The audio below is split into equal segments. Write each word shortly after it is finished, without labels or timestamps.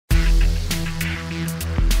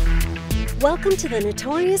Welcome to the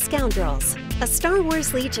Notorious Scoundrels, a Star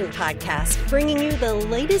Wars Legion podcast bringing you the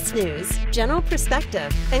latest news, general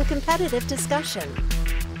perspective, and competitive discussion.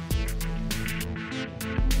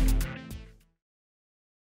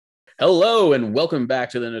 Hello and welcome back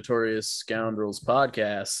to the Notorious Scoundrels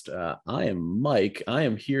podcast. I am Mike. I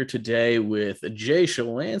am here today with Jay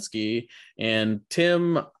Shalansky and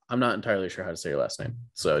Tim. I'm not entirely sure how to say your last name.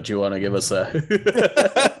 So do you want to give us a...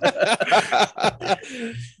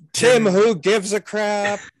 Tim, who gives a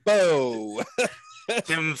crap? Bo.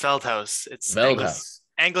 Tim Veldhuis. It's Veldhuis.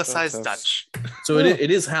 Anglicized Veldhuis. Dutch. So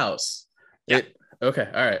it is house. Yeah. Okay.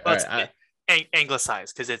 All right. Well, All right.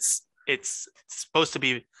 Anglicized because it's supposed to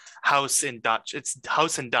be house in Dutch. It's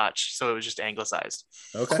house in Dutch, so it was just anglicized.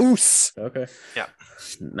 Okay. Hoos. Okay. Yeah.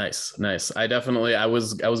 Nice. I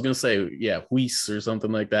was gonna say Huis or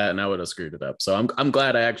something like that, and I would have screwed it up. So I'm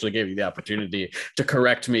glad I actually gave you the opportunity to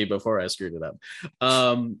correct me before I screwed it up.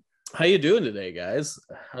 How you doing today, guys?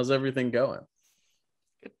 How's everything going?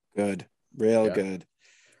 Good. Real good.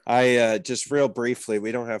 I just real briefly,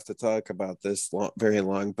 we don't have to talk about this very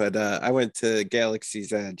long, but I went to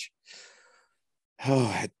Galaxy's Edge.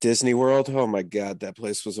 Oh, at Disney World. Oh my God, that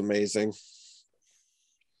place was amazing.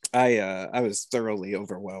 I was thoroughly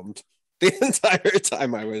overwhelmed the entire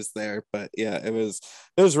time I was there, but yeah, it was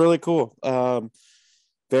really cool.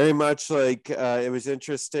 Very much like it was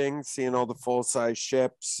interesting seeing all the full-size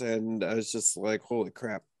ships, and I was just like, holy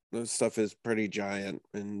crap, this stuff is pretty giant.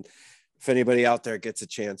 And if anybody out there gets a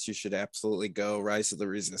chance, you should absolutely go. Rise of the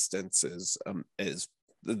Resistance is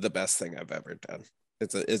the best thing I've ever done.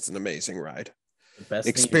 It's an amazing ride. The best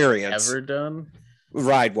experience thing you've ever done,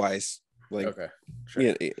 ride wise. Like, okay, sure.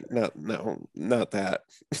 Yeah, not that.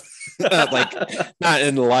 not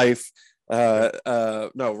in life.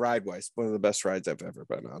 No, ride wise, one of the best rides I've ever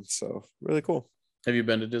been on. So really cool. Have you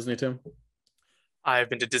been to Disney, Tim? I've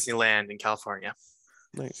been to Disneyland in California.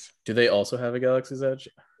 Nice. Do they also have a Galaxy's Edge?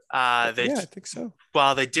 I think so.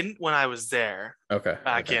 Well, they didn't when I was there. Okay.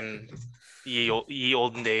 Back in the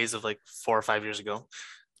olden days of like 4 or 5 years ago.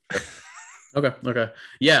 Okay.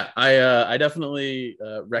 Yeah, I definitely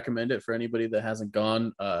recommend it for anybody that hasn't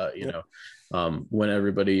gone.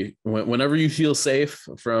 Whenever you feel safe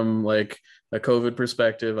from like a COVID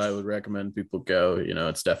perspective, I would recommend people go. You know,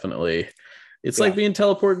 it's definitely like being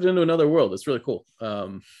teleported into another world. It's really cool.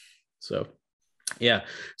 So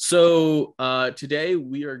today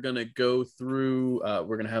we are going to go through,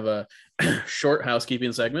 we're going to have a short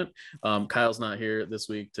housekeeping segment. Kyle's not here this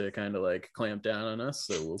week to kind of like clamp down on us.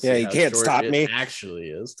 So we'll see. Yeah, you can't stop me. Actually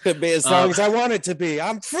is. Could be as long as I want it to be.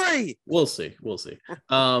 I'm free. We'll see.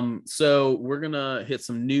 So we're going to hit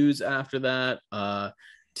some news after that.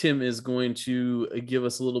 Tim is going to give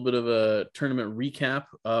us a little bit of a tournament recap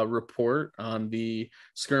report on the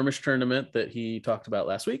Skirmish tournament that he talked about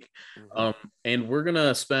last week. And we're going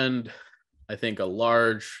to spend, I think, a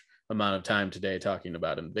large amount of time today talking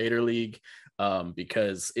about Invader League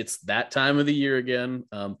because it's that time of the year again.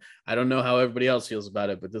 I don't know how everybody else feels about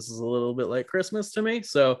it, but this is a little bit like Christmas to me.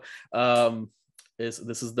 So this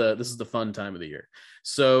is the fun time of the year.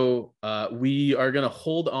 So we are going to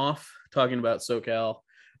hold off talking about SoCal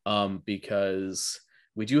because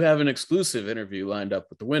we do have an exclusive interview lined up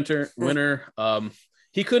with the winner.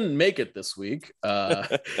 He couldn't make it this week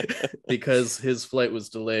because his flight was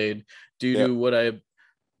delayed due to what I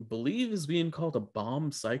believe is being called a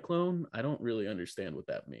bomb cyclone. I don't really understand what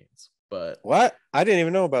that means, but what? I didn't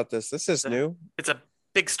even know about this. This is new. It's a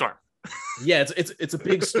big storm. Yeah, it's a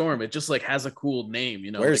big storm. It just like has a cool name,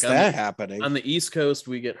 you know. Where's like that happening? On the East Coast,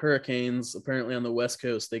 we get hurricanes. Apparently, on the West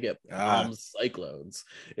Coast, they get bomb cyclones.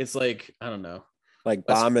 It's like I don't know, like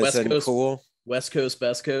bomb isn't cool. West Coast,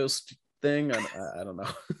 Best Coast thing. I don't know.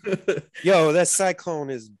 Yo, that cyclone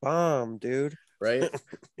is bomb, dude. Right?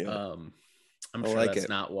 Yeah. I'm sure like that's it.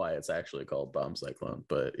 not why it's actually called bomb cyclone,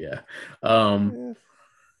 but yeah.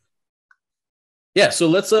 Yeah. So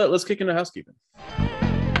let's kick into housekeeping.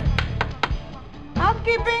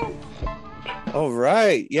 Housekeeping. All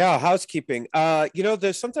right. Yeah, housekeeping.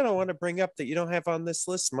 There's something I want to bring up that you don't have on this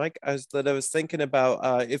list, Mike, I was thinking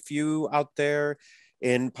about. If you out there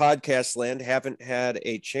in podcast land haven't had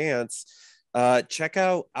a chance, check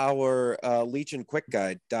out our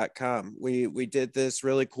legionquickguide.com. We did this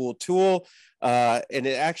really cool tool, and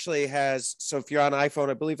it actually has, so if you're on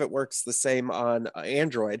iPhone, I believe it works the same on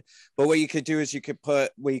Android, but what you could do is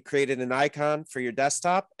we created an icon for your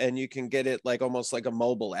desktop, and you can get it like almost like a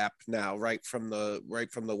mobile app now, right from the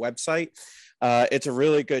website. It's a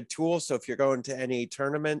really good tool. So if you're going to any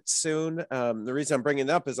tournament soon, the reason I'm bringing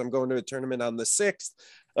it up is I'm going to a tournament on the 6th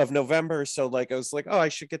of November. So like I was like, oh, I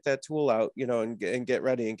should get that tool out, you know, and get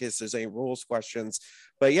ready in case there's any rules questions.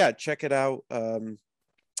 But yeah, check it out.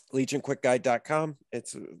 legionquickguide.com.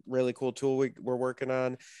 It's a really cool tool we're working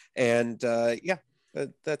on. And yeah,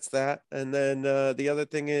 that's that. And then the other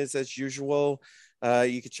thing is, as usual,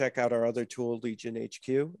 you can check out our other tool, Legion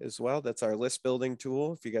HQ, as well. That's our list building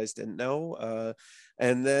tool, if you guys didn't know.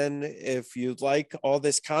 And then if you'd like all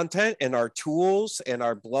this content and our tools and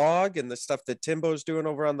our blog and the stuff that Timbo's doing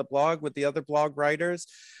over on the blog with the other blog writers,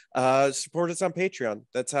 support us on Patreon.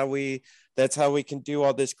 That's how we can do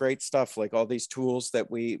all this great stuff, like all these tools that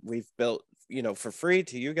we've built, you know, for free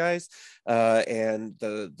to you guys, and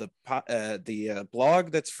the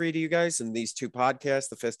blog that's free to you guys, and these two podcasts,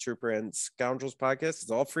 the Fifth Trooper and Scoundrels podcast, is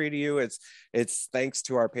all free to you. It's thanks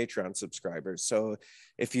to our Patreon subscribers. So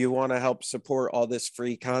if you want to help support all this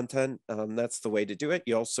free content, that's the way to do it.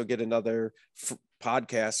 You also get another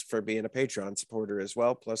podcast for being a Patreon supporter as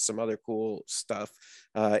well, plus some other cool stuff,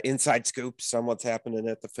 inside scoops on what's happening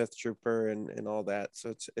at the Fifth Trooper and all that.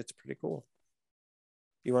 So it's pretty cool.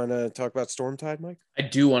 You want to talk about Stormtide, Mike? I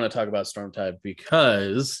do want to talk about Stormtide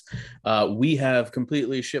because we have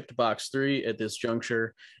completely shipped box 3 at this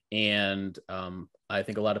juncture, and I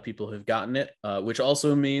think a lot of people have gotten it, which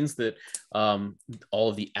also means that all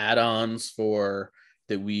of the add-ons for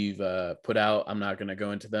that we've put out, I'm not going to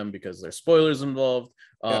go into them because there's spoilers involved,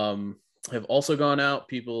 have also gone out.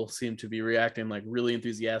 People seem to be reacting like really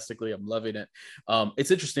enthusiastically. I'm loving it.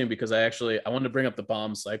 It's interesting because I wanted to bring up the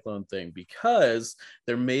bomb cyclone thing because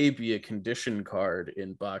there may be a condition card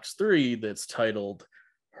in box 3 that's titled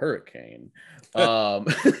Hurricane. And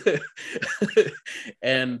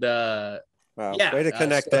wow, yeah, way to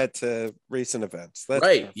connect that to recent events. That's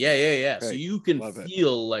right. perfect. Yeah. Great. So you can Love it.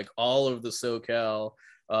 feel like all of the SoCal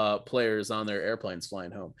players on their airplanes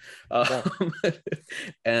flying home,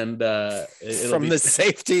 and from the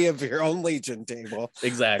safety of your own Legion table.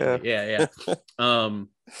 Exactly. Yeah.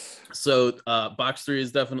 So box 3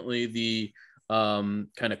 is definitely the kind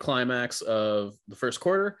of climax of the first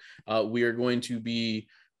quarter. We are going to be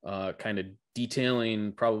kind of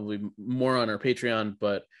detailing probably more on our Patreon,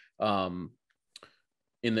 but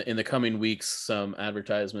in the coming weeks, some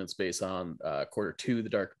advertisements based on quarter 2, the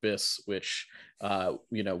Dark Abyss, which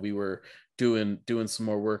we were doing some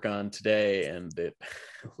more work on today, and it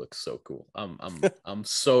looks so cool. I'm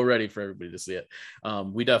so ready for everybody to see it.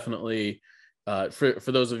 We definitely, for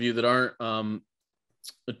those of you that aren't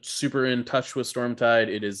super in touch with Stormtide,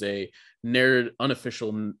 it is a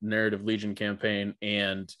unofficial narrative Legion campaign,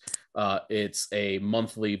 and it's a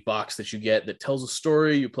monthly box that you get that tells a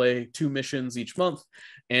story. You play 2 missions each month,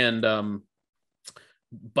 and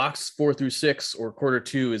box 4 through 6 or quarter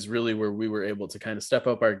 2 is really where we were able to kind of step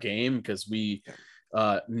up our game because we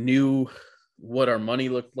knew what our money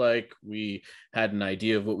looked like. We had an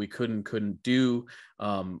idea of what we could and couldn't do.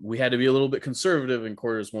 We had to be a little bit conservative in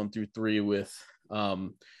quarters 1 through 3 with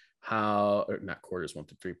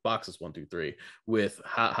boxes 1 through 3 with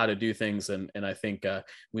how to do things, and I think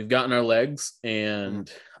we've gotten our legs,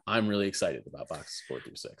 and I'm really excited about boxes 4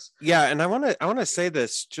 through 6. Yeah, and I want to say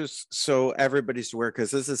this just so everybody's aware, because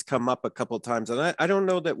this has come up a couple of times, and I don't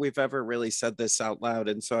know that we've ever really said this out loud,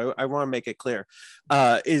 and so I want to make it clear,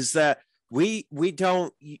 is that we're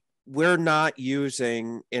not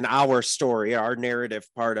using in our story, our narrative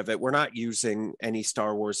part of it, we're not using any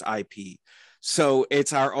Star Wars IP. So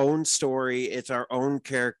it's our own story, it's our own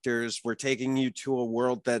characters. We're taking you to a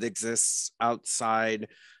world that exists outside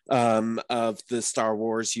of the Star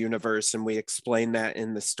Wars universe, and we explain that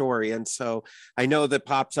in the story. And so I know that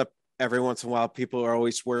pops up every once in a while. People are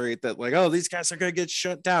always worried that like, oh, these guys are going to get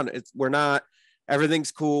shut down. We're not.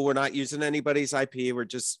 Everything's cool. We're not using anybody's IP.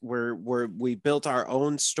 We built our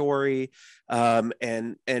own story,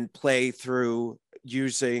 and play through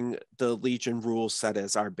using the Legion rule set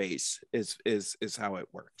as our base is how it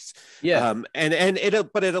works. Yeah.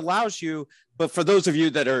 But it allows you, but for those of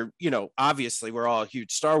you that are, obviously we're all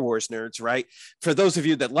huge Star Wars nerds, right? For those of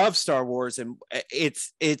you that love Star Wars, and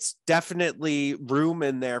it's definitely room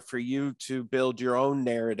in there for you to build your own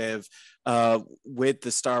narrative with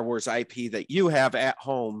the Star Wars IP that you have at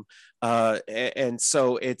home. And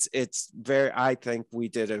so it's very, I think we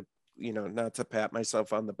did a, not to pat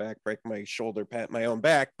myself on the back, break my shoulder, pat my own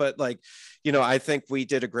back, but like, I think we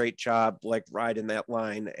did a great job, like riding that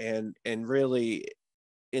line, and really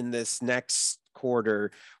in this next quarter,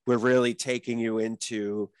 we're really taking you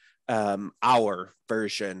into our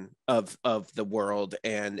version of the world,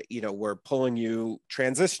 and we're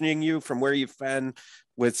transitioning you from where you've been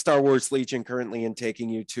with Star Wars Legion currently, and taking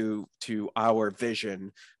you to our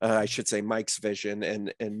vision, I should say Mike's vision,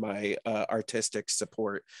 and my artistic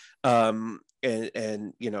support.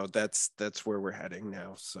 and that's where we're heading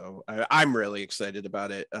now. So I'm really excited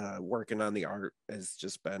about it. Working on the art has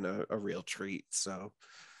just been a real treat. So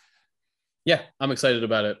yeah, I'm excited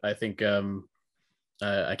about it. I think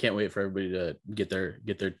I can't wait for everybody to get their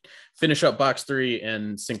finish up box 3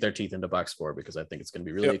 and sink their teeth into box 4, because I think it's going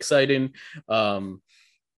to be really exciting.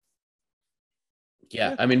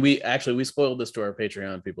 Yeah, I mean, we spoiled this to our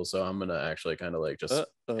Patreon people, so I'm gonna actually kind of like just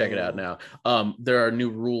check it out now. There are new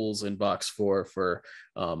rules in box 4 for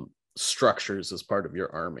structures as part of your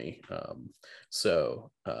army,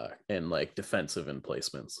 and like defensive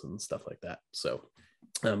emplacements and stuff like that. So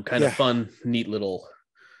kind of fun, neat little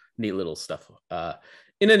stuff.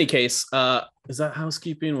 In any case, is that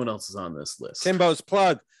housekeeping? What else is on this list? Timbo's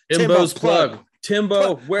plug.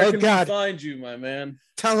 Timbo, where can we find you, my man?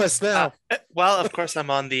 Tell us now. Well, of course, I'm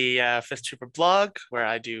on the Fifth Trooper blog, where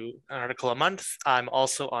I do an article a month. I'm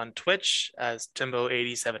also on Twitch as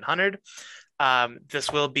Timbo8700.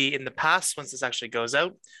 This will be in the past once this actually goes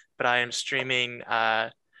out, but I am streaming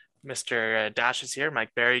Mr. Dash is here,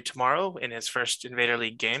 Mike Berry, tomorrow in his first Invader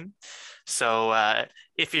League game. So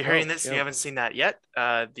if you're hearing this and you haven't seen that yet,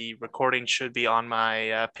 the recording should be on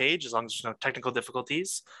my page, as long as there's no technical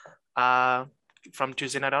difficulties, from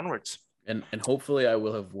Tuesday night onwards. And hopefully I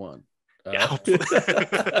will have won. And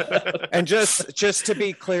just to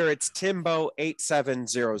be clear, it's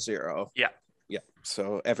Timbo8700. Yeah.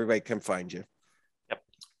 So everybody can find you. Yep.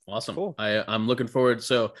 Awesome. Cool. I'm looking forward.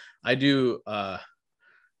 So I do. I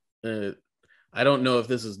don't know if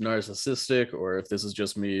this is narcissistic or if this is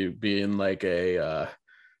just me being like a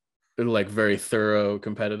like very thorough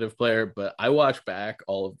competitive player, but I watch back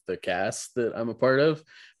all of the casts that I'm a part of,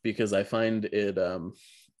 because I find it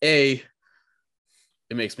A,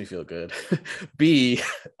 it makes me feel good. B,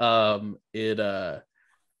 I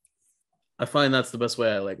find that's the best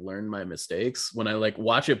way I like learn my mistakes, when I like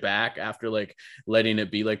watch it back after like letting it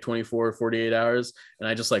be like 24 or 48 hours, and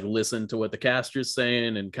I just like listen to what the caster's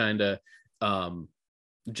saying, and kind of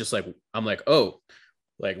just like, I'm like, oh,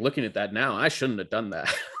 like looking at that now, I shouldn't have done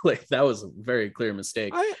that. Like that was a very clear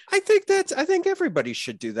mistake. I think everybody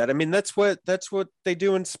should do that. I mean, that's what they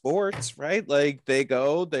do in sports, right? Like they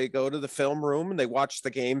go to the film room and they watch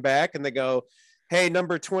the game back and they go, hey,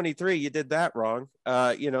 number 23, you did that wrong.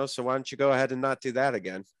 So why don't you go ahead and not do that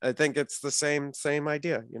again? I think it's the same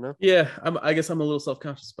idea, Yeah, I guess I'm a little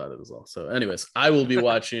self-conscious about it as well. So anyways, I will be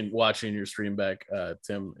watching your stream back,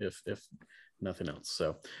 Tim, if nothing else.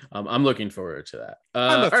 So I'm looking forward to that.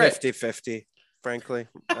 I'm a 50-50, frankly.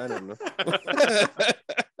 I don't know.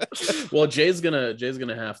 Well, Jay's gonna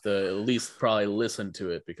have to at least probably listen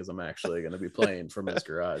to it, because I'm actually gonna be playing from his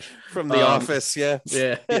garage. From the office, yeah.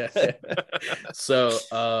 So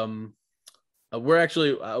we're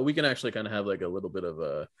actually we can actually kind of have like a little bit of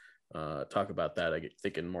a talk about that, I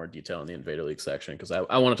think, in more detail in the Invader League section, because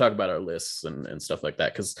I want to talk about our lists and stuff like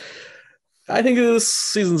that, because I think this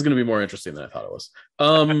season's going to be more interesting than I thought it was.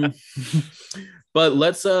 But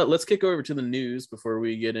let's kick over to the news before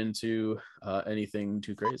we get into anything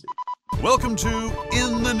too crazy. Welcome to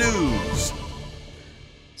In the News.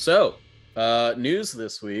 So, news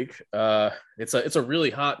this week. It's a really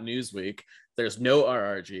hot news week. There's no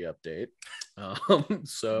RRG update.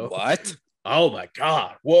 So what? Oh my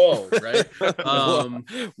God. Whoa. Right.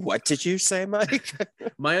 What did you say, Mike?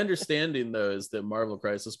 My understanding, though, is that Marvel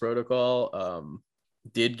Crisis Protocol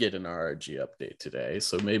did get an RRG update today.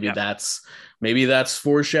 So maybe that's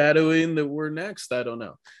foreshadowing that we're next. I don't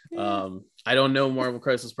know. Yeah. I don't know Marvel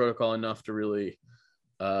Crisis Protocol enough to really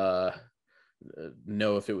know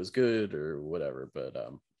if it was good or whatever. But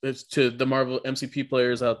it's to the Marvel MCP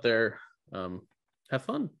players out there. Have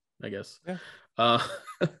fun, I guess. Yeah.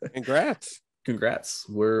 Congrats.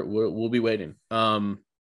 We'll be waiting.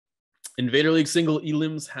 Invader League single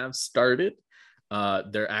elims have started.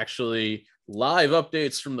 They're actually live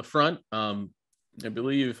updates from the front. I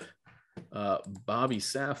believe Bobby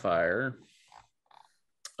Sapphire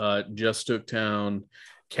just took down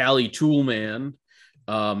Cali Toolman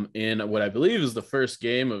in what I believe is the first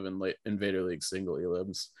game of Invader League single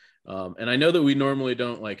elims. And I know that we normally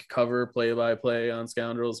don't like cover play-by-play on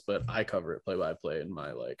Scoundrels, but I cover it play-by-play in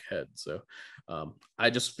my like head. So I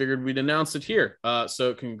just figured we'd announce it here.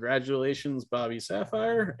 So congratulations, Bobby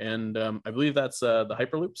Sapphire. And I believe that's the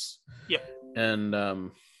Hyperloops. Yep. And I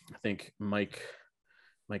think Mike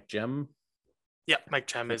Gem. Yeah, Mike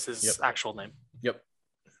Gem is his actual name. Yep.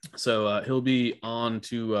 So he'll be on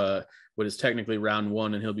to what is technically round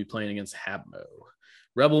 1, and he'll be playing against Habmo.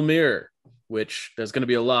 Rebel Mirror, which there's going to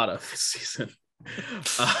be a lot of this season.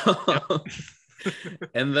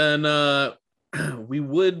 And then we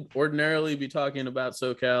would ordinarily be talking about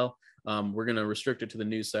SoCal, we're going to restrict it to the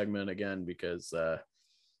news segment again because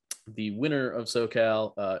the winner of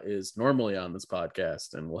SoCal is normally on this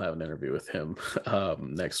podcast, and we'll have an interview with him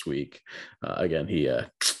next week. Again, he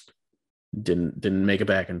didn't make it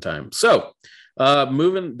back in time. So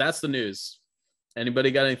moving, that's the news.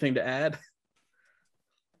 Anybody got anything to add?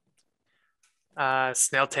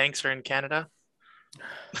 Snail tanks are in Canada.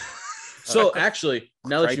 So actually,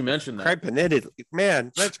 now that you mentioned that,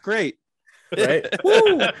 man, that's great. Right?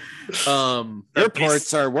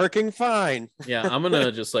 Airports are working fine. Yeah, I'm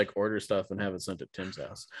gonna just like order stuff and have it sent to Tim's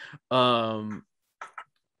house. Have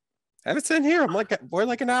it sent here. We're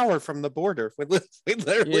like an hour from the border. We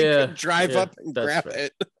literally can drive up and grab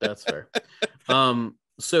it. That's fair.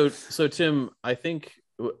 So Tim, I think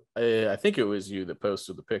it was you that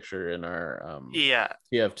posted the picture in our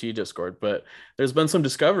TFT Discord, but there's been some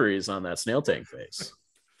discoveries on that snail tank base.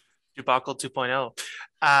 Debacle 2.0.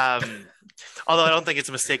 Although I don't think it's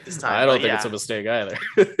a mistake this time. I don't think it's a mistake either.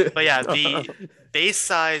 But yeah, the base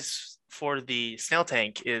size for the snail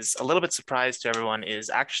tank is a little bit surprise to everyone, is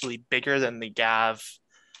actually bigger than the Gav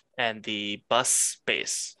and the bus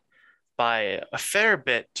base by a fair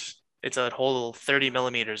bit. It's a whole 30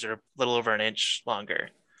 millimeters or a little over an inch longer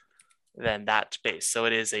than that base. So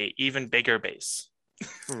it is a even bigger base.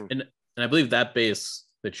 And I believe that base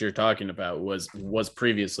that you're talking about was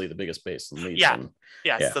previously the biggest base in Legion.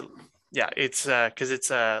 It's because it's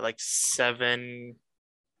like 7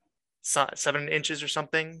 inches or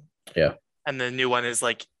something. Yeah. And the new one is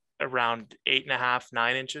like around 8.5,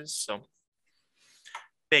 9 inches. So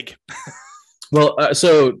big. Well,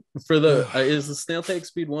 so for the is the snail tank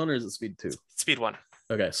speed 1 or is it speed 2? Speed 1.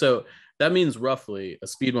 Okay, so that means roughly a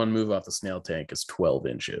speed 1 move off the snail tank is 12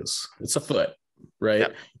 inches. It's a foot,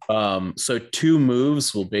 right? Yep. So 2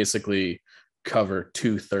 moves will basically cover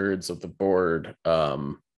 2/3 of the board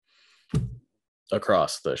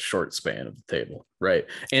across the short span of the table, right?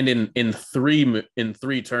 And in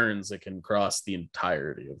three turns, it can cross the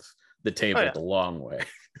entirety of the table the long way.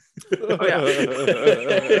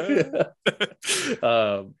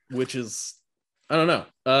 Which is, I don't know.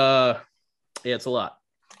 It's a lot.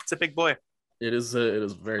 It's a big boy. It is a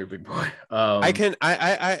very big boy.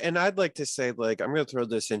 I'd like to say, like, I'm going to throw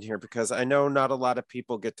this in here because I know not a lot of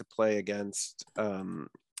people get to play against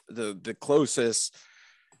the closest,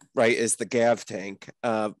 right, is the Gav tank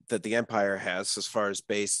that the Empire has as far as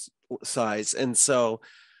base size. And so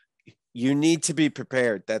you need to be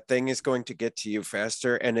prepared. That thing is going to get to you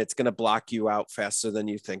faster, and it's going to block you out faster than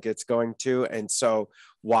you think it's going to. And so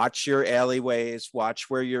watch your alleyways, watch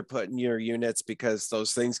where you're putting your units, because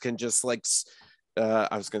those things can just like,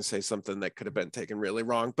 I was going to say something that could have been taken really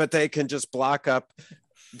wrong, but they can just block up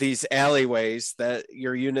these alleyways that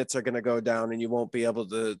your units are going to go down and you won't be able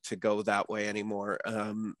to go that way anymore.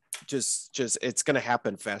 Just it's going to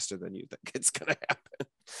happen faster than you think it's going to happen.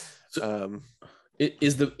 So,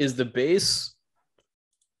 is the base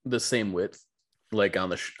the same width, like on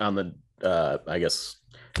the I guess,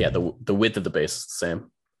 the width of the base is the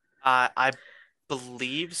same? I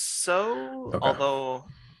believe so. Okay. Although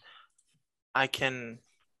I can,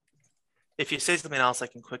 if you say something else, I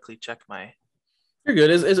can quickly check my. You're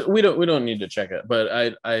good. We don't need to check it,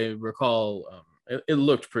 but I recall it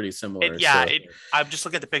looked pretty similar. I'm just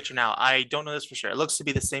looking at the picture now. I don't know this for sure. It looks to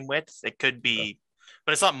be the same width. It could be,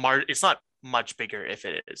 but it's not much bigger if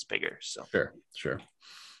it is bigger. So sure.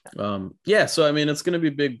 So I mean, it's going to be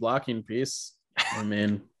a big blocking piece. I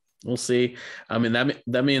mean, we'll see. I mean,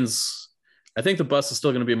 that means I think the bus is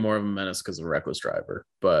still going to be more of a menace because of Reckless Driver,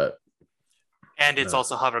 and it's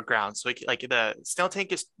also hover ground. So like the snail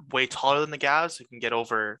tank is way taller than the Gavs, so it can get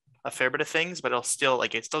over a fair bit of things, but it still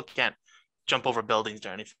can't jump over buildings or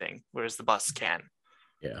anything, whereas the bus can.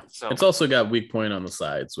 Yeah. So it's also got weak point on the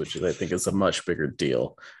sides, which I think is a much bigger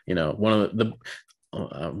deal. You know, one of the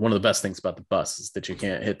best things about the bus is that you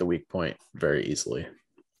can't hit the weak point very easily.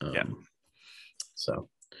 So,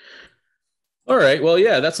 all right. Well,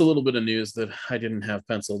 yeah, that's a little bit of news that I didn't have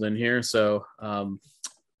penciled in here. So,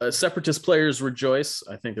 Separatist players rejoice.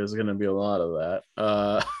 I think there's going to be a lot of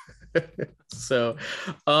that. So,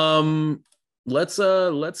 let's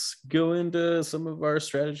go into some of our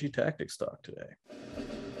strategy tactics talk today.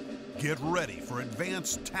 Get ready for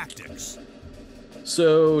advanced tactics.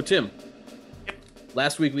 So, Tim,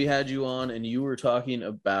 last week we had you on and you were talking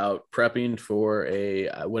about prepping for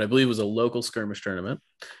what I believe was a local skirmish tournament.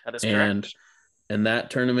 That is correct. And that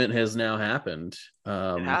tournament has now happened.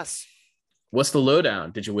 It has. What's the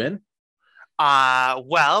lowdown? Did you win?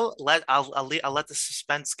 Well, I'll let the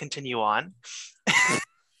suspense continue on.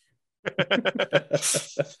 But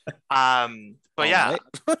yeah,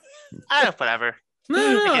 whatever.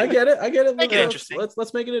 No, I get it. Make it interesting.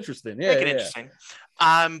 Let's make it interesting. Yeah, Make it interesting.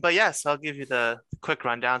 But yes, I'll give you the quick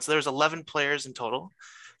rundown. So there's 11 players in total.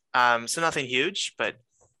 So nothing huge, but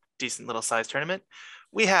decent little size tournament.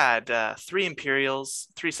 We had 3 Imperials,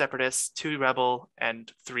 3 Separatists, 2 Rebel,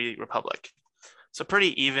 and 3 Republic. So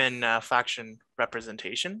pretty even faction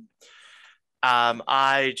representation.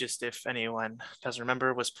 I just, if anyone doesn't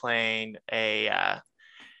remember, was playing a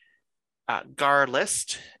Gar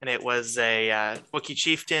list, and it was a Wookiee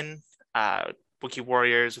Chieftain, Wookiee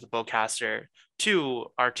Warriors with a Bowcaster, 2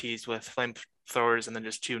 RTs with Flamethrowers, and then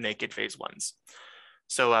just 2 naked phase 1s.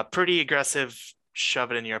 So a pretty aggressive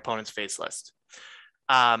shove it in your opponent's face list.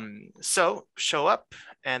 So show up,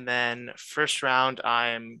 and then first round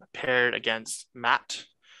I'm paired against Matt.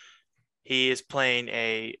 He is playing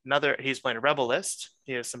a Rebel list.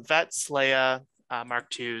 He has some Vets, Leia,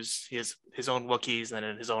 Mark IIs. He has his own Wookiees and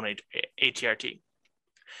then his own ATRT.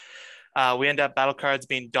 We end up battle cards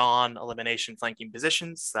being Dawn, Elimination, Flanking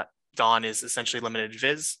Positions. That Dawn is essentially limited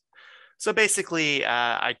viz. So basically,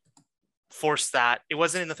 I forced that. It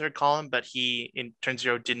wasn't in the third column, but he in turn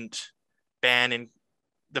 0 didn't ban in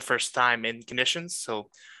the first time in conditions. So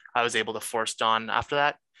I was able to force Dawn after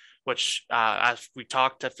that, which as we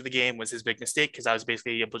talked after the game was his big mistake, because I was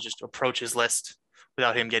basically able to just approach his list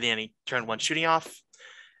without him getting any turn 1 shooting off,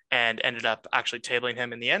 and ended up actually tabling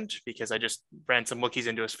him in the end because I just ran some Wookiees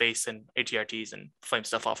into his face and ATRTs and flamed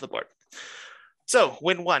stuff off the board. So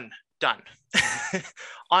win 1, done.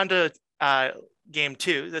 On to game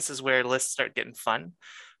 2. This is where lists start getting fun.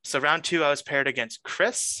 So round 2, I was paired against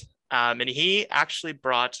Chris, and he actually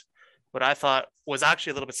brought what I thought was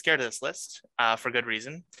actually a little bit scared of this list for good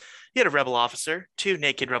reason. He had a Rebel officer, 2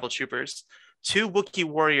 naked Rebel troopers, 2 Wookiee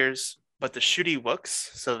warriors, but the shooty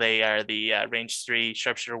Wooks, so they are the range 3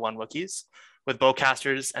 sharpshooter 1 Wookiees with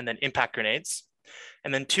bowcasters and then impact grenades,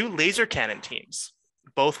 and then 2 laser cannon teams,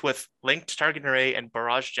 both with linked target array and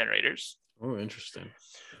barrage generators. Oh, interesting.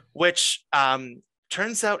 Which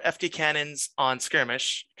turns out FD cannons on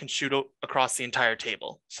Skirmish can shoot across the entire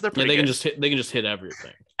table, so they're pretty good. They can just hit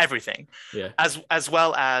everything. Everything. Yeah. As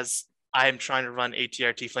well as I am trying to run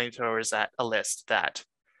ATRT flamethrowers at a list that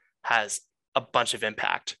has a bunch of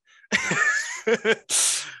impact.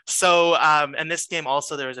 So in this game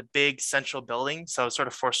also there was a big central building, so I was sort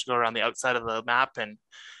of forced to go around the outside of the map and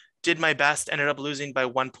did my best. Ended up losing by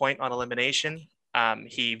 1 point on elimination.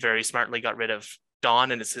 He very smartly got rid of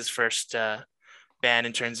Dawn, and it's his first ban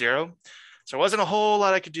in turn 0. So there wasn't a whole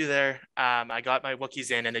lot I could do there. I got my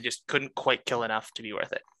Wookiees in, and they just couldn't quite kill enough to be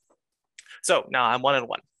worth it. So now I'm 1-1.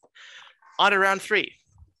 On to round 3.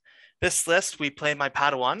 This list, we play my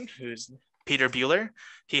Padawan, who's Peter Bueller.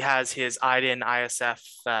 He has his Iden ISF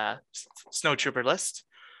snowtrooper list.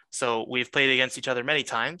 So we've played against each other many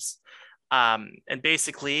times. And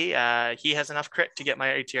basically, he has enough crit to get my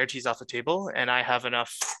ATRTs off the table, and I have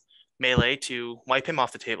enough melee to wipe him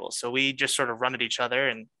off the table. So we just sort of run at each other,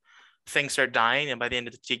 and things start dying. And by the end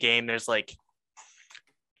of the game, there's like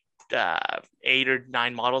 8 or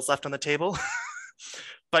 9 models left on the table.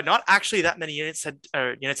 But not actually that many units had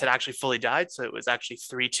actually fully died. So it was actually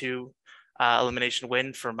 3-2 elimination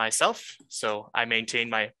win for myself. So I maintained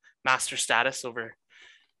my master status over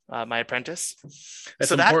my apprentice.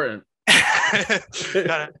 That's important.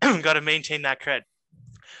 Gotta maintain that cred.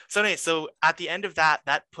 So anyway, so at the end of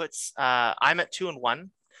that puts I'm at 2-1.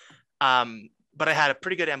 But I had a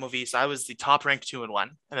pretty good MOV, so I was the top ranked 2-1,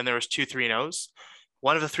 and then there was 2 3-0s.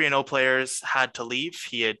 One of the 3-0 players had to leave.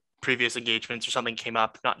 He had previous engagements or something came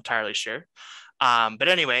up, not entirely sure. But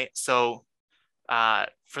anyway, so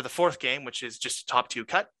for the 4th game, which is just a top 2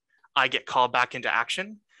 cut, I get called back into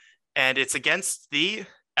action, and it's against the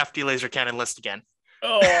FD laser cannon list again.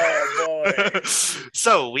 Oh boy.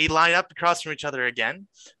 So we line up across from each other again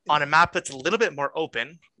on a map that's a little bit more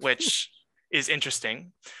open, which is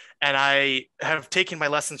interesting. And I have taken my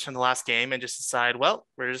lessons from the last game and just decide, well,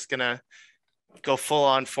 we're just gonna go full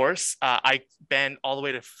on force. I banned all the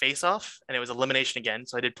way to face off, and it was elimination again.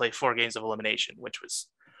 So I did play 4 games of elimination, which was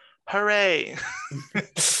hooray.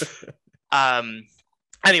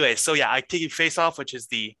 Anyway, so yeah, I take face off, which is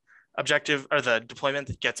the objective or the deployment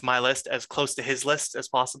that gets my list as close to his list as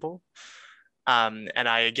possible. And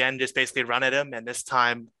I again just basically run at him, and this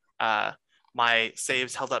time my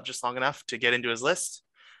saves held up just long enough to get into his list.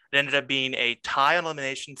 It ended up being a tie on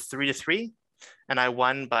elimination, 3-3, and I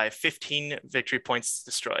won by 15 victory points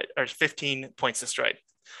destroyed, or 15 points destroyed.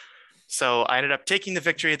 So I ended up taking the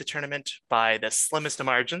victory of the tournament by the slimmest of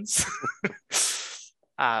margins.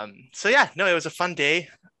 So yeah, no, it was a fun day.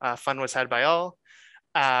 Fun was had by all.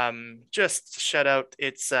 Just shout out,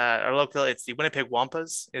 it's our local, it's the Winnipeg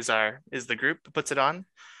Wampas is the group that puts it on.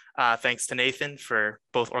 Thanks to Nathan for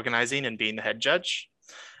both organizing and being the head judge.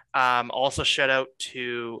 Also shout out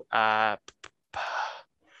to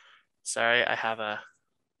sorry, I have a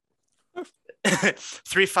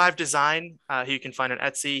 3-5 design who you can find on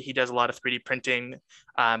Etsy. He does a lot of 3D printing,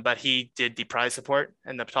 but he did the prize support,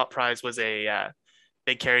 and the top prize was a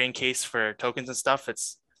big carrying case for tokens and stuff.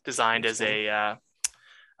 It's designed as a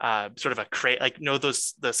sort of a crate, like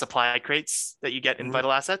the supply crates that you get in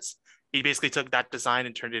Vital Assets. He basically took that design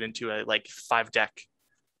and turned it into a 5-deck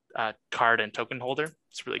card and token holder.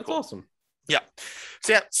 It's really cool. Awesome. Yeah.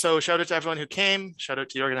 So shout out to everyone who came. Shout out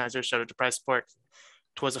to the organizers. Shout out to prize support.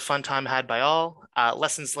 It was a fun time had by all.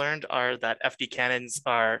 Lessons learned are that FD cannons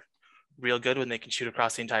are real good when they can shoot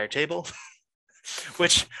across the entire table,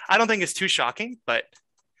 which I don't think is too shocking, but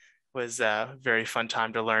was a very fun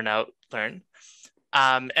time to learn.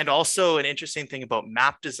 And also an interesting thing about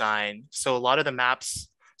map design. So a lot of the maps,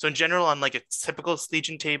 so in general, on like a typical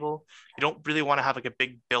Legion table, you don't really want to have like a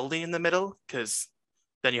big building in the middle, because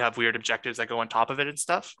then you have weird objectives that go on top of it and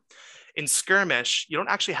stuff. In Skirmish, you don't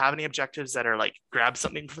actually have any objectives that are like grab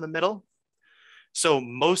something from the middle. So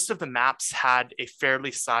most of the maps had a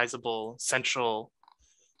fairly sizable central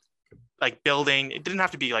like building. It didn't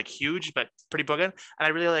have to be like huge, but pretty big. And I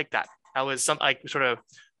really like that. I was when I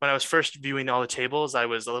was first viewing all the tables, I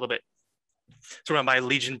was a little bit sort of, my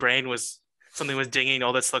Legion brain was dinging.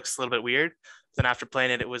 Oh, this looks a little bit weird. Then after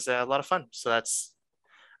playing it, it was a lot of fun. So that's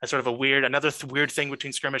a sort of a weird thing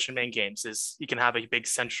between Skirmish and main games is you can have a big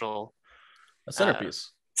central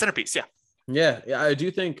centerpiece. Yeah. Yeah. I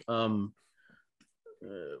do think one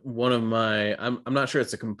of my, I'm not sure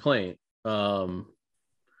it's a complaint, but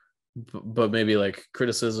maybe like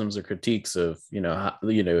criticisms or critiques of,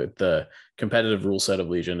 the competitive rule set of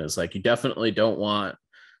Legion is like, you definitely don't want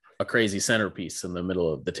a crazy centerpiece in the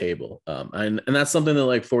middle of the table. And that's something that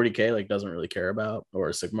like 40K like doesn't really care about, or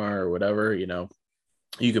Sigmar or whatever, you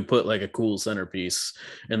could put like a cool centerpiece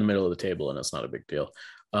in the middle of the table and it's not a big deal.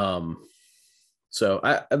 So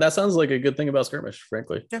that sounds like a good thing about Skirmish,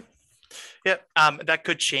 frankly. Yeah. That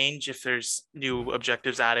could change if there's new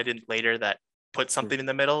objectives added in later that put something in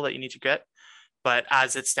the middle that you need to get. But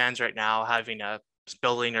as it stands right now, having a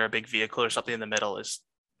building or a big vehicle or something in the middle is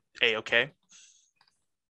a-okay.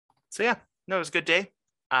 So yeah, no, it was a good day.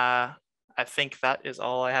 I think that is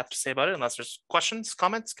all I have to say about it, unless there's questions,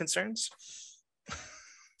 comments, concerns.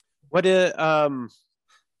 What do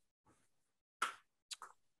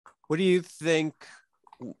you think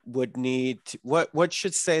would need to, what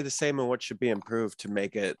should stay the same and what should be improved to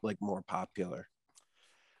make it like more popular?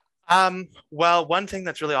 Well, one thing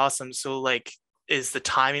that's really awesome, so like, is the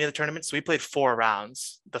timing of the tournament. So we played 4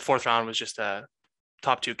 rounds. The 4th round was just a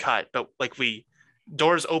top 2 cut, but like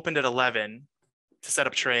doors opened at 11 to set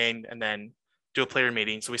up terrain and then do a player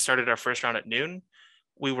meeting. So we started our first round at noon.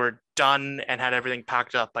 We were done and had everything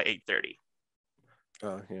packed up by 8:30.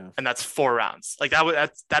 Oh yeah. And that's 4 rounds. Like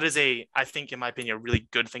that is I think in my opinion, a really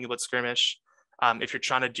good thing about Skirmish. If you're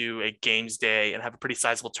trying to do a games day and have a pretty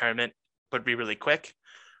sizable tournament, but be really quick.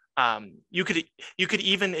 You could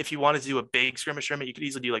even, if you wanted to do a big Skirmish tournament, you could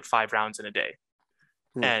easily do like 5 rounds in a day.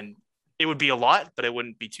 And it would be a lot, but it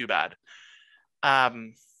wouldn't be too bad.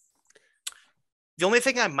 The only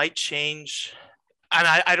thing I might change, and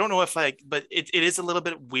I don't know if but it is a little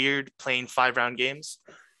bit weird playing 5-round games,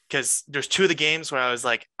 because there's 2 of the games where I was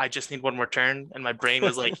like, I just need one more turn. And my brain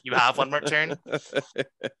was like, you have one more turn, but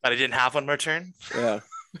I didn't have one more turn. Yeah.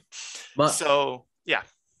 So yeah.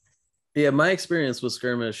 Yeah. My experience with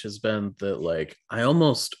Skirmish has been that like, I don't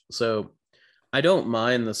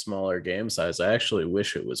mind the smaller game size. I actually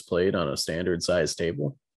wish it was played on a standard size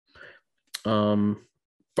table.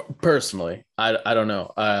 Personally, I don't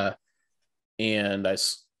know. And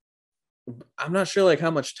I'm not sure like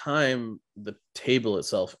how much time the table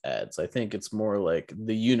itself adds. I think it's more like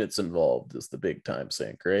the units involved is the big time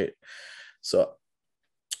sink, right? So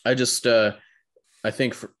I just I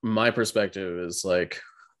think from my perspective is like,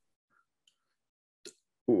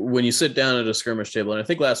 when you sit down at a Skirmish table, and I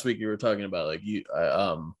think last week you were talking about like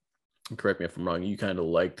correct me if I'm wrong, you kind of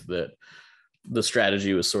liked that the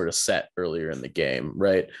strategy was sort of set earlier in the game,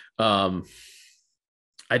 right?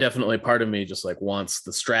 I definitely, part of me just like wants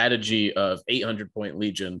the strategy of 800 point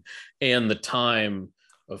Legion and the time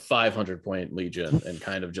of 500 point Legion and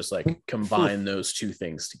kind of just like combine those 2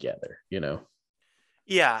 things together,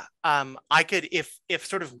 Yeah. I could, if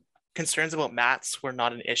sort of concerns about mats were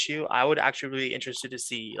not an issue, I would actually really be interested to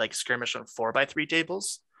see like Skirmish on 4x3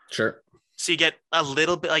 tables. Sure. So you get a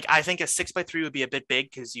little bit, like, I think a 6x3 would be a bit big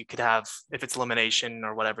because you could have, if it's elimination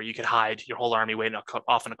or whatever, you could hide your whole army waiting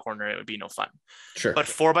off in a corner. It would be no fun. Sure. But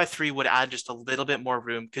 4x3 would add just a little bit more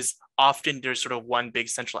room because often there's sort of one big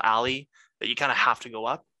central alley that you kind of have to go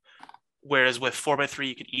up. Whereas with 4x3,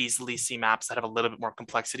 you could easily see maps that have a little bit more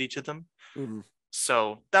complexity to them. Mhm.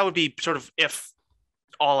 So that would be sort of, if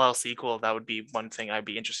all else equal, that would be one thing I'd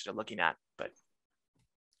be interested in looking at. But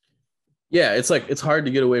yeah, it's like it's hard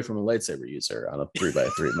to get away from a lightsaber user on a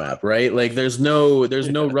 3x3 map, right? Like there's no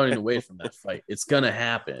running away from that fight. It's gonna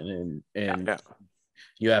happen, and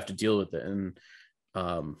you have to deal with it. And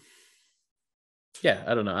yeah,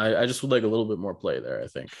 I don't know. I just would like a little bit more play there, I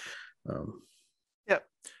think.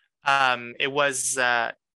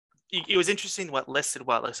 It was interesting what listed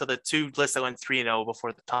what. So the two lists that went 3-0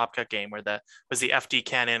 before the Top Cut game was the FD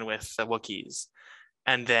cannon with the Wookiees,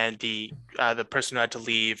 and then the person who had to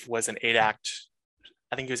leave was an 8-act,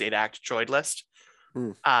 I think it was 8-act droid list.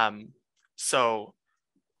 So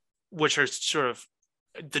which are sort of,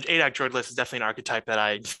 the 8-act droid list is definitely an archetype that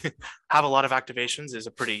I have a lot of activations, is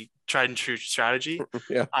a pretty tried and true strategy.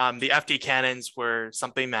 Yeah. The FD cannons were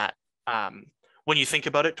something that when you think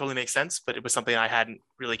about it, totally makes sense, but it was something I hadn't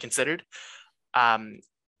really considered. And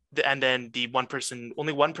then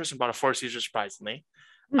only one person bought a Force user, surprisingly.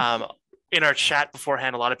 In our chat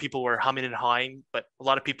beforehand, a lot of people were humming and hawing, but a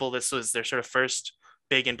lot of people, this was their sort of first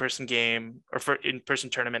big in-person game or for in-person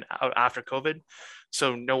tournament after COVID.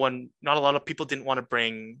 So not a lot of people didn't want to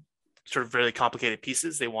bring sort of really complicated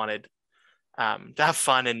pieces. They wanted to have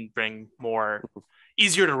fun and bring more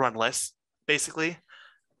easier to run lists, basically.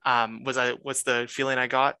 Was the feeling I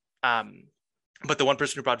got. But the one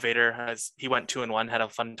person who brought Vader, he went 2-1, had a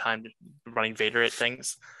fun time running Vader at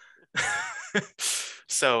things.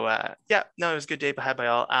 So it was a good day had by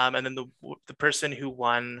all. And then the person who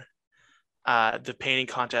won the painting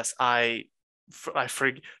contest,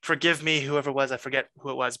 forgive me, whoever it was, I forget who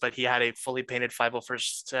it was, but he had a fully painted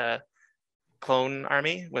 501st clone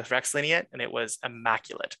army with Rex leading it, and it was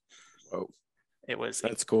immaculate. Oh,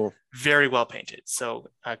 that's cool. Very well painted. So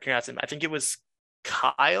congrats to him. I think it was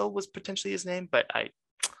Kyle was potentially his name, but I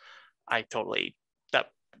totally, that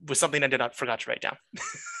was something I forgot to write down.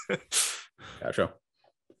 Gotcha.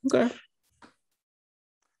 Okay.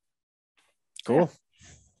 Cool.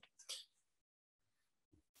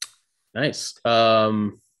 Nice.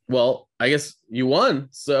 Well, I guess you won,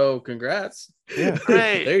 so congrats. Yeah.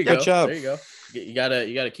 Great. There you Good go. job. There you go. You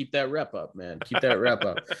gotta keep that rep up, man. Keep that rep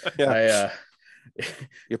up. Yeah.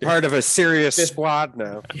 You're part of a serious squad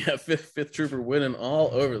now. Yeah, fifth trooper winning all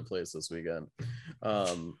over the place this weekend.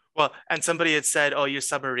 Well, and somebody had said, "Oh, you're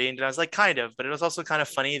submarine," and I was like, "Kind of," but it was also kind of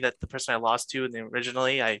funny that the person I lost to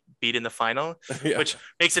originally I beat in the final, which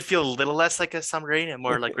makes it feel a little less like a submarine and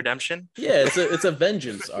more like redemption. Yeah, it's a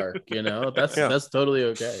vengeance arc, you know. That's totally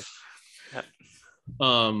okay.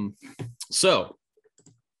 Yeah. So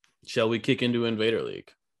shall we kick into Invader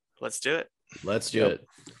League? Let's do it. Let's do it.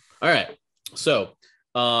 All right. So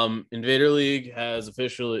Invader League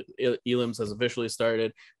Elims has officially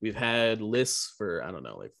started. We've had lists for, I don't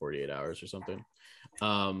know, like 48 hours or something.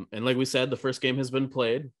 And like we said, the first game has been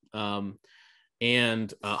played.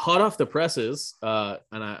 And hot off the presses, and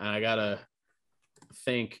I gotta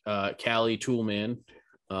thank Callie Toolman,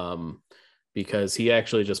 because he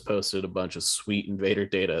actually just posted a bunch of sweet Invader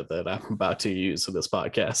data that I'm about to use in this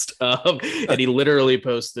podcast. And he literally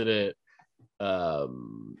posted it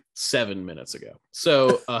 7 minutes ago.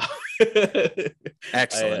 So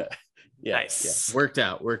Excellent. Nice. Yeah, worked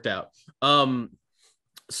out.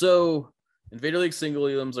 So Invader League single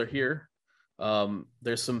elims are here.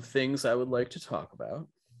 There's some things I would like to talk about.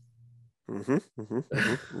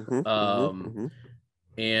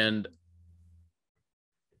 And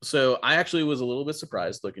so I actually was a little bit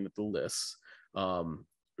surprised looking at the lists from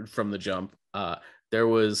the jump. There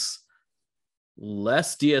was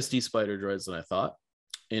less DSD spider droids than I thought.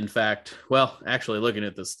 In fact, well, actually looking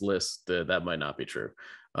at this list, that might not be true.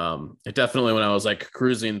 It definitely, when I was like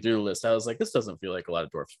cruising through the list, I was like, this doesn't feel like a lot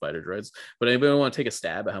of dwarf spider droids. But anybody want to take a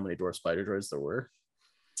stab at how many dwarf spider droids there were?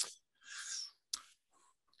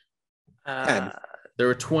 There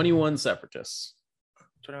were 21 separatists.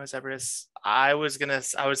 21 separatists. I would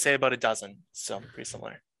say about a dozen. So pretty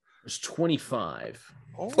similar. There's 25.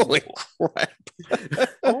 Holy crap.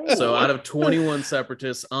 So out of 21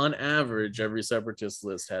 separatists, on average, every separatist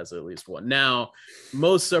list has at least one. Now,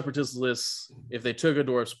 most separatist lists, if they took a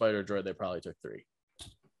dwarf spider droid, they probably took 3.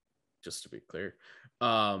 Just to be clear.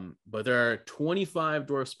 But there are 25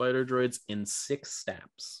 dwarf spider droids in 6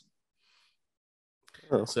 steps.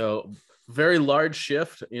 Oh. So very large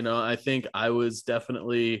shift. You know, I think I was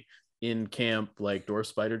definitely in camp like dwarf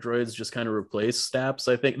spider droids just kind of replace staps.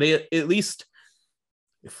 I think they at least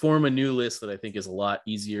form a new list that I think is a lot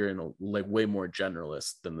easier and like way more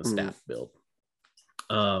generalist than the staff build,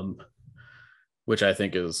 which I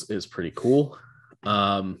think is pretty cool.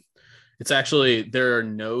 It's actually, there are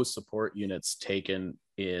no support units taken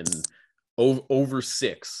in over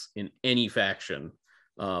 6 in any faction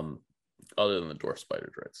other than the dwarf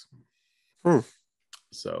spider droids.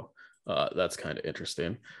 So that's kind of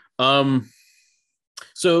interesting.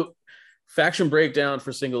 So faction breakdown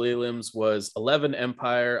for single elims was 11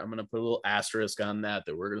 Empire. I'm going to put a little asterisk on that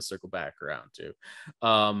we're going to circle back around to.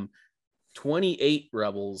 28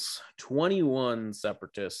 Rebels, 21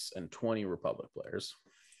 Separatists, and 20 Republic players.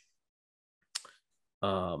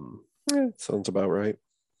 Sounds about right.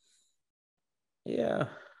 Yeah.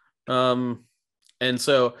 And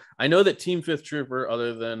so I know that Team Fifth Trooper,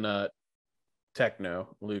 other than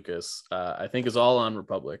Techno Lucas, I think is all on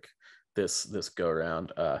Republic this go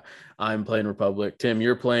around. I'm playing Republic. Tim,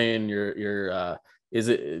 you're playing your is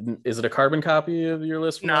it a carbon copy of your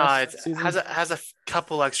list from last season? has a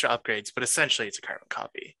couple extra upgrades, but essentially it's a carbon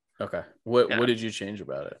copy. Okay. What did you change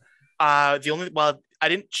about it? I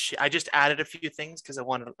just added a few things because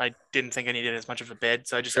I didn't think I needed as much of a bid,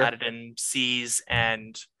 so I just added in C's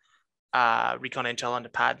and recon intel onto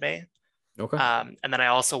Padme. Okay. And then I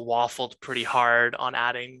also waffled pretty hard on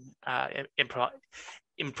adding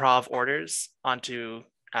improv orders onto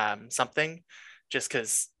something, just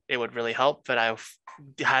because it would really help. But I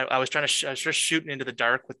was just shooting into the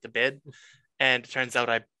dark with the bid, and it turns out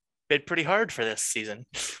I bid pretty hard for this season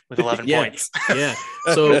with 11 points. Yeah.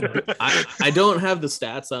 So I don't have the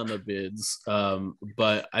stats on the bids,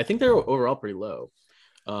 but I think they're overall pretty low.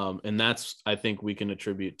 And that's, I think we can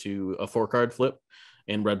attribute to a 4-card flip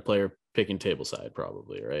and red player picking table side,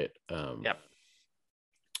 probably, right? Yep.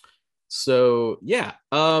 So yeah,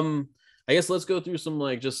 I guess let's go through some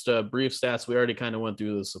just brief stats. We already kind of went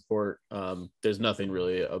through the support. There's nothing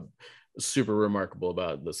really super remarkable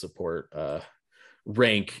about the support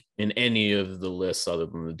rank in any of the lists other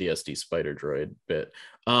than the DSD spider droid bit.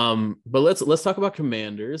 But let's talk about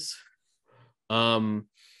commanders. You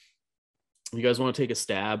guys want to take a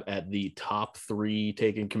stab at the top 3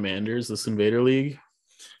 taken commanders this Invader League?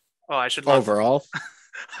 Oh, I should overall.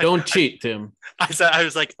 Don't cheat, Tim. I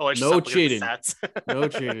was like, I should no cheating. No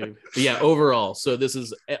cheating. But yeah, overall. So this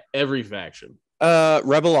is every faction.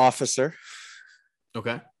 Rebel officer.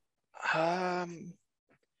 Okay.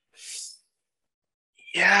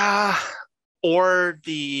 Yeah, or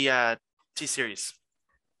the T series.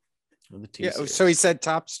 So he said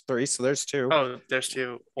top 3, so there's 2. Oh, there's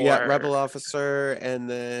 2. Yeah, Rebel officer, and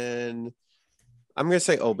then I'm gonna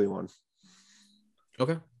say Obi-Wan.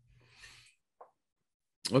 Okay.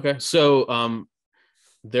 So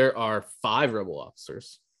there are 5 Rebel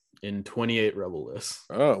officers in 28 Rebel lists.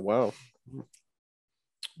 Oh wow.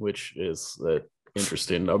 Which is an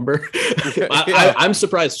interesting number. I'm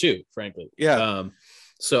surprised too, frankly. Yeah.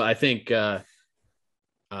 So I think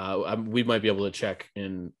we might be able to check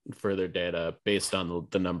in further data based on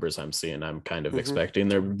the numbers I'm seeing. I'm kind of expecting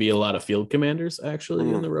there would be a lot of field commanders actually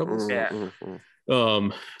in the Rebels. Yeah.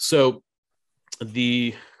 So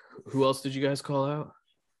who else did you guys call out?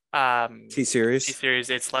 T-series. T-series,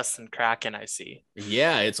 it's less than Kraken, I see.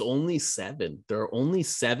 Yeah, it's only 7. There are only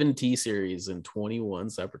 7 T-series and 21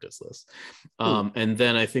 separatist lists. And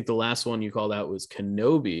then I think the last one you called out was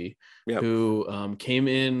Kenobi, who came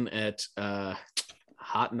in at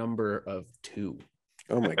hot number of 2.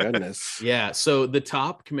 Oh my goodness. Yeah, so the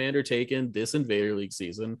top commander taken this Invader League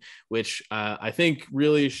season, which I think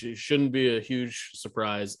really shouldn't be a huge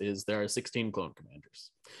surprise, is there are 16 clone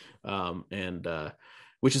commanders.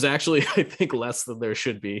 Which is actually, I think, less than there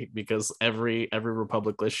should be, because every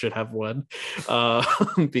Republic list should have one,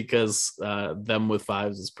 because them with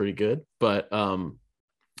 5s is pretty good. But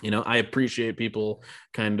I appreciate people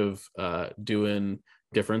kind of doing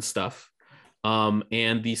different stuff.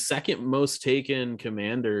 And the second most taken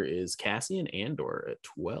commander is Cassian Andor at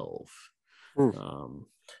 12.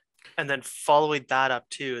 And then following that up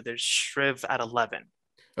too, there's Shriv at 11.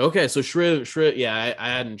 Okay, so Shriv, yeah, I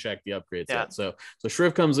hadn't checked the upgrades yet. So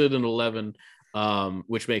Shriv comes in at 11,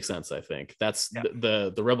 which makes sense. I think that's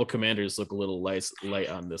the Rebel commanders look a little light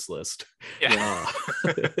on this list. Yeah.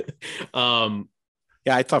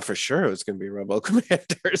 Yeah, I thought for sure it was going to be Rebel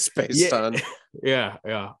commanders based on. Yeah.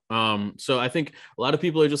 So I think a lot of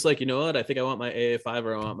people are just like, you know what? I think I want my AA5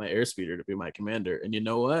 or I want my airspeeder to be my commander. And you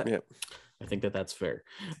know what? Yeah. I think that's fair.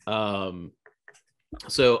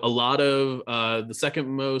 So a lot of the second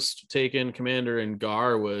most taken commander in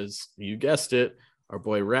GAR was, you guessed it, our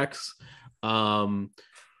boy Rex.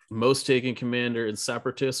 most taken commander in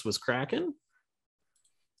Separatists was Kraken.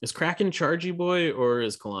 Is Kraken Chargy Boy or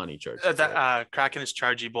is Kalani Chargy Boy? Kraken is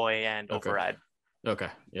Chargy Boy and Okay. Override. Okay.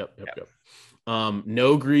 Yep.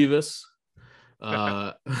 No Grievous.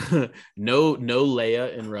 No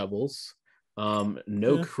Leia in Rebels.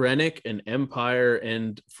 No Krennic in Empire.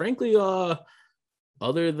 And frankly,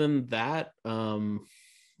 other than that,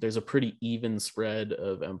 there's a pretty even spread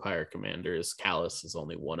of Empire commanders. Callus is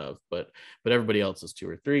only one of, but everybody else is 2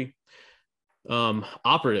 or 3.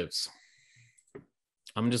 Operatives.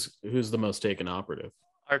 Who's the most taken operative?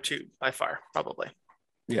 R2 by far, probably.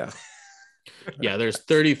 Yeah. Yeah, there's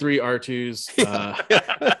 33 R2s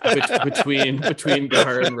between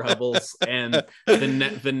Gar and Rebels, and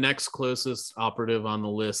the next closest operative on the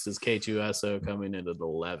list is K2SO coming in at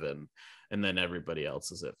 11, and then everybody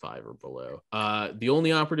else is at 5 or below. The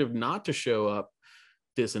only operative not to show up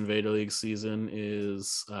this Invader League season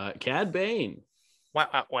is Cad Bane.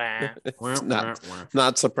 Not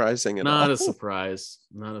surprising at all. Not a surprise.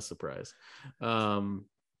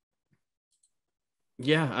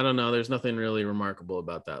 Yeah, I don't know. There's nothing really remarkable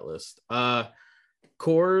about that list.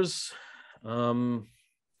 Cores,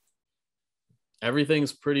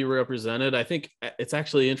 everything's pretty represented. I think it's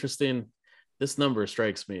actually interesting. This number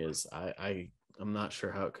strikes me as I'm not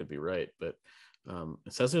sure how it could be right, but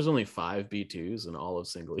it says there's only 5 B2s in all of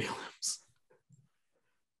single elims.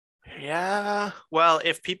 Yeah. Well,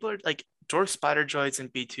 if people are like Dwarf Spider Droids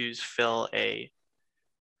and B2s fill a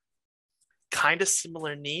kind of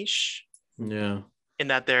similar niche. Yeah. In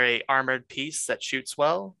that they're a armored piece that shoots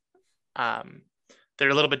well. They're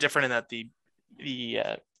a little bit different in that the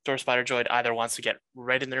Dwarf Spider Droid either wants to get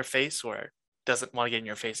right in their face or doesn't want to get in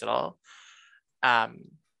your face at all.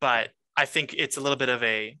 But I think it's a little bit of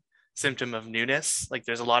a symptom of newness. Like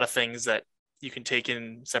there's a lot of things that you can take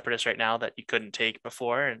in Separatists right now that you couldn't take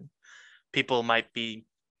before, and people might be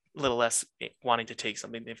a little less wanting to take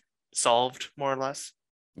something they've solved more or less.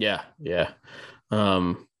 Yeah.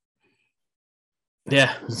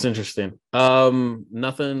 Yeah, it's interesting.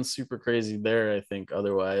 Nothing super crazy there, I think,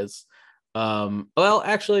 otherwise. Well,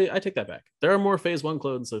 actually, I take that back. There are more phase 1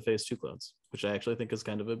 clones than phase 2 clones, which I actually think is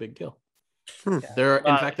kind of a big deal. There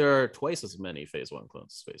are twice as many phase 1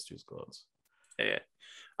 clones as phase 2 clones. Yeah.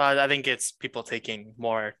 I think it's people taking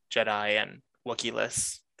more Jedi and Wookiee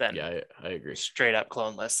lists than I agree. Straight up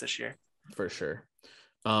clone lists this year. For sure.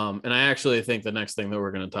 And I actually think the next thing that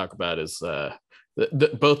we're going to talk about is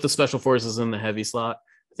both the special forces and the heavy slot,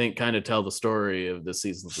 I think, kind of tell the story of this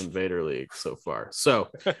season's Invader League so far. So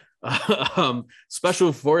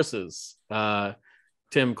special forces,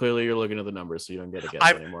 Tim, clearly you're looking at the numbers, so you don't get a guess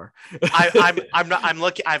anymore. I'm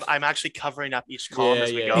looking. I'm actually covering up each column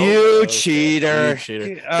as we go. You cheater!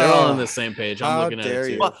 They're all on the same page. I'm looking at it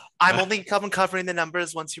too. Well, I'm only covering the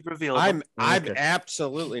numbers once you reveal them. I'm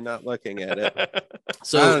absolutely not looking at it.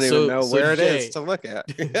 So I don't even know where it is to look at.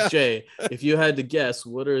 Jay, if you had to guess,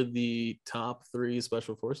 what are the top 3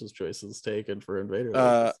 special forces choices taken for Invader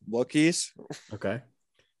League? Wookiees. Okay.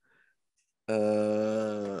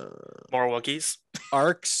 More Wookiees.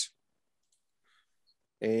 Arcs.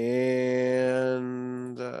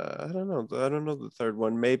 And I don't know the third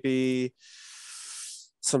one. Maybe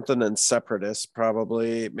something in Separatists,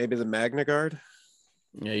 probably. Maybe the Magna Guard.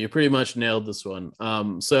 Yeah, you pretty much nailed this one.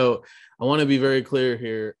 So I want to be very clear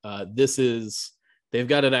here. They've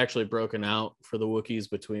got it actually broken out for the Wookiees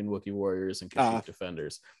between Wookiee warriors and Kashyyyk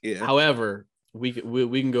defenders. Yeah. However, we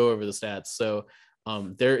can go over the stats. So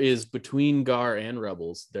there is, between Gar and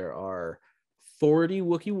Rebels, there are 40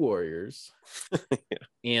 Wookiee warriors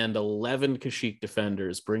and 11 Kashyyyk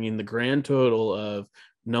defenders, bringing the grand total of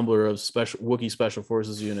number of Wookiee special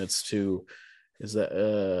forces units to, is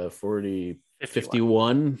that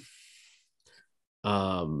 51?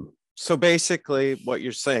 So basically what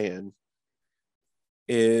you're saying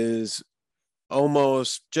is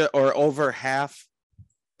almost or over half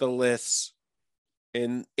the lists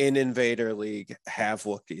in Invader League have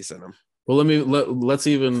Wookiees in them. Well,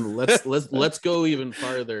 let's go even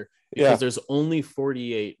farther, because there's only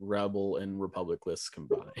 48 Rebel and Republic lists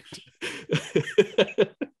combined.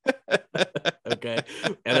 Okay,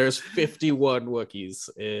 and there's 51 Wookiees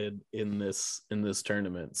in this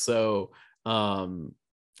tournament, so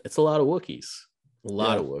it's a lot of Wookiees,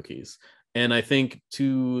 of Wookiees. And I think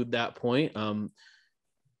to that point, I'm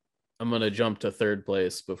going to jump to third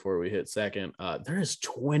place before we hit second. There is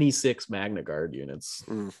 26 Magna Guard units.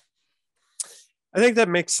 I think that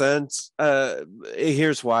makes sense.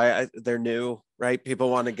 Here's why. They're new, right? People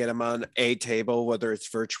want to get them on a table, whether it's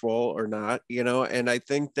virtual or not, and I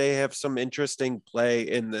think they have some interesting play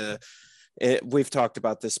in the we've talked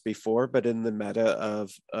about this before, but in the meta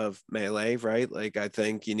of melee, right? Like I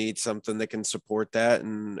think you need something that can support that,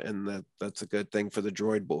 and that's a good thing for the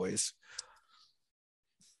droid boys.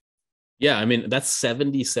 Yeah, I mean that's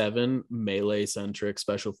 77 melee centric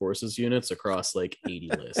special forces units across like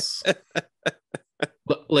 80 lists.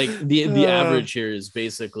 But like the average here is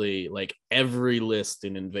basically like every list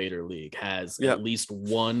in Invader League has at least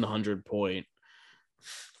 100 point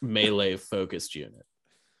melee focused unit.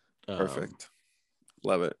 Perfect.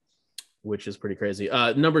 Love it. Which is pretty crazy.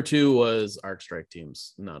 Number 2 was Arc Strike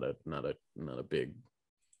teams. Not a big,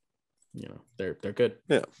 they're good.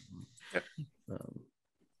 Yeah.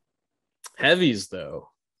 Heavies though.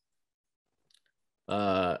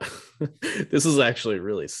 This is actually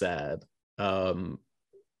really sad.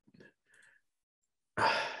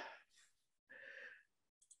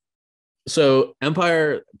 So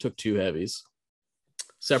Empire took 2 heavies.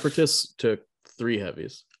 Separatists took 3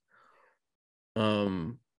 heavies.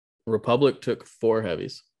 Republic took 4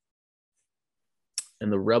 heavies.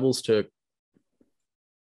 And the Rebels took,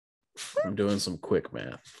 I'm doing some quick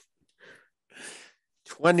math,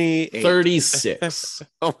 28. 36.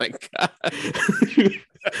 Oh my God.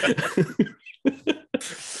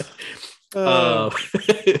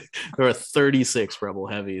 There are 36 Rebel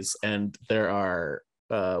heavies, and there are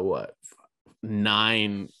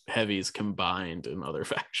 9 heavies combined in other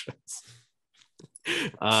factions.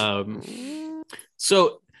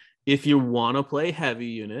 So if you want to play heavy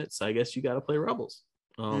units, I guess you got to play Rebels.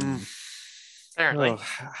 Apparently,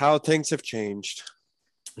 how things have changed.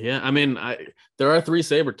 Yeah, I mean, there are 3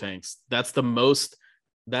 saber tanks. That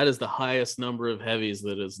is the highest number of heavies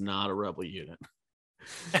that is not a Rebel unit.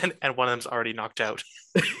 And one of them's already knocked out.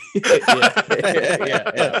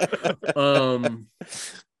 yeah.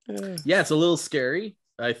 Yeah, it's a little scary,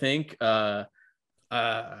 I think. I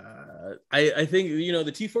think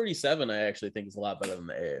the T-47 I actually think is a lot better than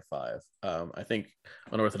the AA-5. I think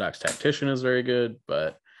Unorthodox Tactician is very good,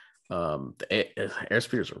 but the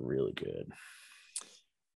Airspeeders are really good.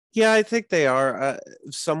 Yeah, I think they are.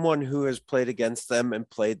 Someone who has played against them and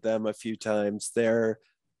played them a few times, they're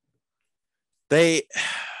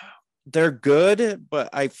good, but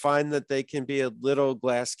I find that they can be a little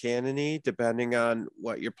glass cannony depending on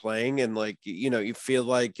what you're playing. And like, you feel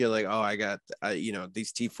like you're like, oh, I got,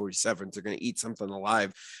 these T-47s are going to eat something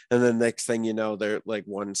alive. And then next thing you know, they're like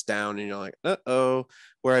one's down and you're like, uh-oh.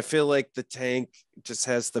 Where I feel like the tank just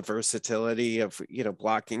has the versatility of,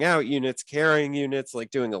 blocking out units, carrying units,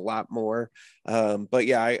 like doing a lot more. But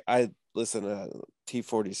yeah, I listen,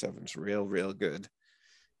 T-47 is real good.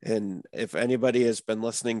 And if anybody has been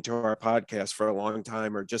listening to our podcast for a long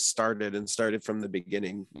time or just started from the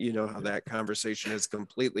beginning, you know how that conversation has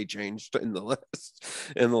completely changed in the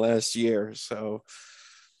last year. So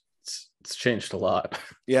it's changed a lot.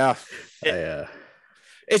 Yeah.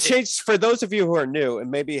 It changed for those of you who are new and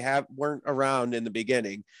maybe weren't around in the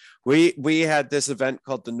beginning. We had this event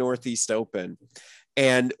called the Northeast Open.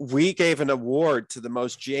 And we gave an award to the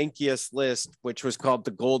most jankiest list, which was called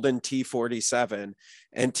the Golden T-47.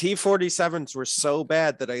 And T-47s were so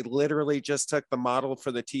bad that I literally just took the model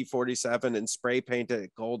for the T-47 and spray painted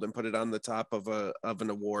it gold and put it on the top of an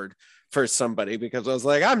award for somebody, because I was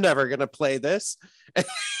like, I'm never going to play this.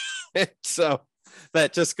 So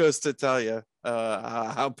that just goes to tell you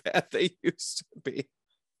how bad they used to be.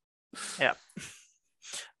 Yeah.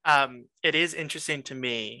 It is interesting to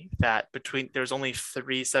me that there's only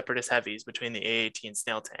 3 separatist heavies between the AAT and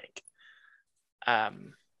Snail Tank.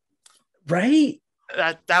 Right?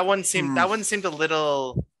 That one seemed a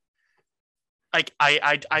little like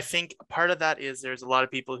I think part of that is there's a lot of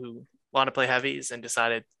people who want to play heavies and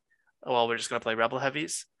decided, oh, well, we're just gonna play Rebel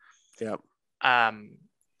heavies. Yeah. I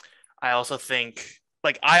also think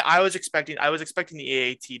like I was expecting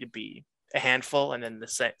the AAT to be a handful and then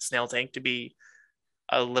the Snail Tank to be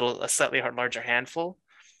a slightly larger handful,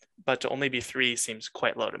 but to only be 3 seems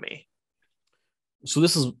quite low to me. So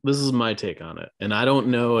this is my take on it, and I don't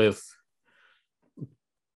know if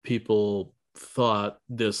people thought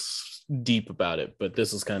this deep about it, but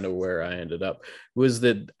this is kind of where I ended up, was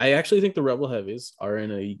that I actually think the Rebel heavies are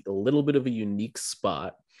in a little bit of a unique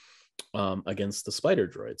spot against the spider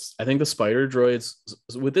droids. I think the spider droids,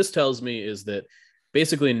 what this tells me is that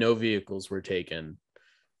basically no vehicles were taken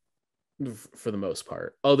for the most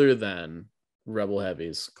part, other than Rebel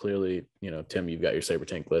heavies. Clearly, Tim, you've got your saber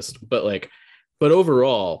tank list, but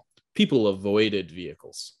overall, people avoided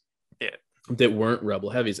vehicles that weren't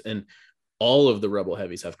Rebel heavies, and all of the Rebel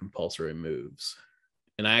heavies have compulsory moves.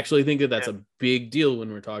 And I actually think that that's a big deal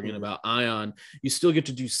when we're talking about Ion. You still get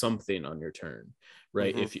to do something on your turn,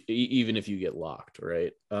 right? Even if you get locked,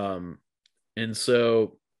 right? And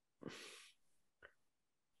so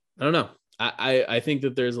I don't know. I think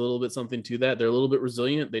that there's a little bit something to that. They're a little bit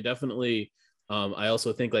resilient. They definitely. I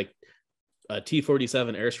also think like a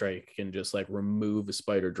T-47 airstrike can just like remove a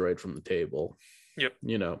spider droid from the table. Yep.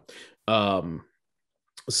 You know.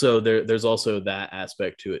 So there's also that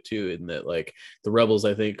aspect to it too, in that like the rebels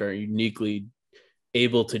I think are uniquely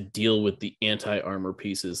able to deal with the anti-armor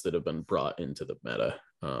pieces that have been brought into the meta.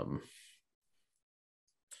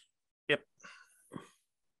 Yep.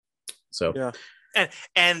 So yeah.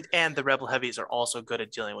 And the rebel heavies are also good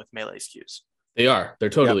at dealing with melee skews. They're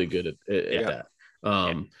totally good at that.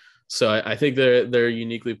 So I think they're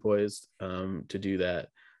uniquely poised to do that.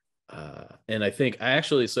 And I think I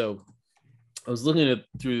was looking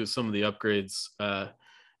through some of the upgrades.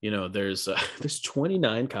 There's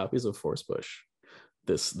 29 copies of Force Push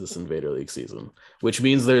this Invader League season, which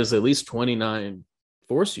means there's at least 29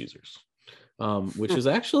 Force users, which is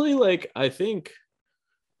actually like, I think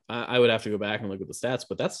I would have to go back and look at the stats,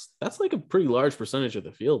 but that's like a pretty large percentage of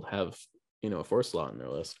the field have, a Force slot in their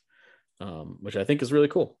list, which I think is really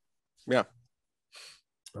cool. Yeah.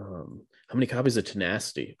 How many copies of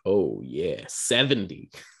Tenacity? Oh yeah, 70.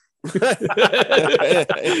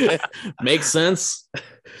 Makes sense.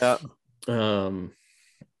 Yeah.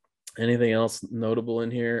 Anything else notable in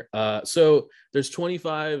here? So there's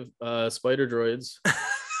 25 spider droids.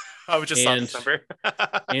 I would just saw this number.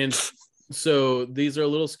 And so these are a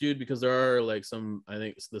little skewed because there are like some, I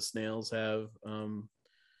think the snails have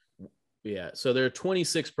so there are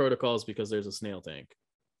 26 protocols because there's a snail tank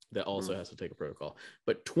that also has to take a protocol,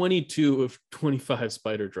 but 22 of 25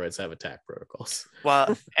 spider droids have attack protocols.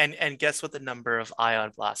 Well, and guess what the number of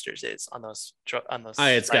ion blasters is on those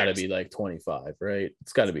it's got to be like 25, right?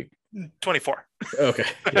 It's got to be 24. Okay.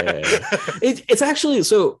 Yeah. It's actually,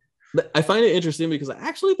 so I find it interesting because I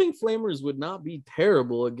actually think flamers would not be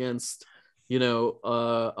terrible against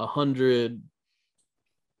 100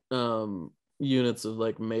 units of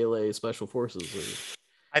like melee special forces.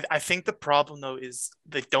 I think the problem though is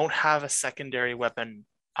they don't have a secondary weapon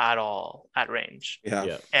at all at range.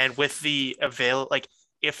 Yeah. And with the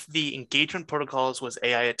if the engagement protocols was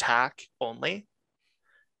AI attack only,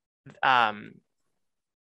 then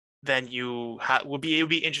it would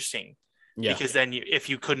be interesting. Yeah. Because then if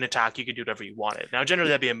you couldn't attack, you could do whatever you wanted. Now, generally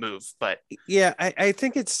that'd be a move, but yeah, I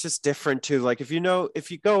think it's just different too. Like if you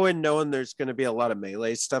go in knowing there's going to be a lot of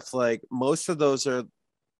melee stuff, like most of those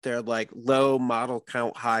they're like low model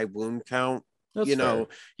count, high wound count,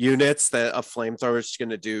 units that a flamethrower is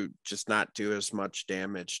going to not do as much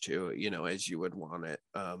damage to, as you would want it.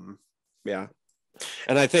 Yeah.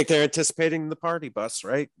 And I think they're anticipating the party bus,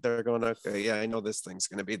 right? They're going, okay, yeah, I know this thing's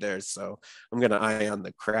going to be there, so I'm going to ion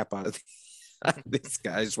the crap out of these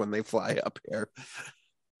guys when they fly up here.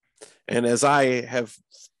 And as I have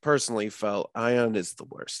personally felt, ion is the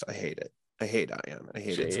worst. I hate it. I hate ion. I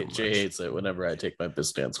hate it so much. Jay hates it whenever I take my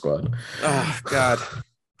Bistan squad. Oh, God.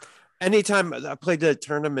 Anytime I played a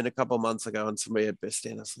tournament a couple months ago and somebody had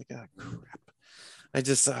Bistan, I was like, oh, crap. I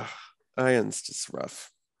just, ion's just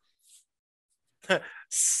rough.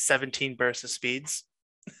 17 bursts of speeds.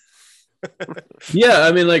 Yeah,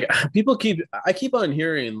 I mean, like I keep on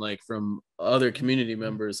hearing like from other community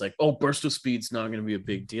members like, oh, burst of speed's not going to be a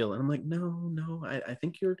big deal, and I'm like, no, I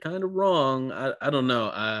think you're kind of wrong. I don't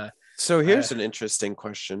know. So here's an interesting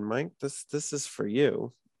question, Mike. This is for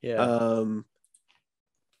you. Yeah.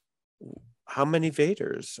 How many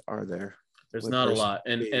Vaders are there? There's not a lot,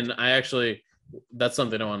 and I actually, that's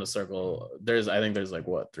something I want to circle. I think there's like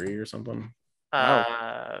what, 3 or something.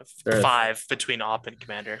 5 between op and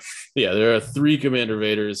commander. Yeah, there are 3 commander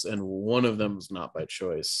Vaders, and one of them is not by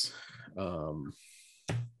choice.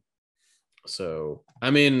 So I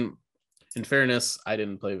mean, in fairness, I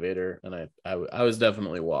didn't play Vader, and I was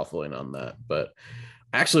definitely waffling on that, but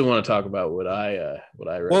I actually want to talk about what I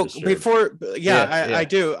registered. Well, before, I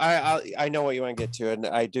do. I know what you want to get to, and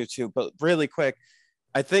I do too. But really quick,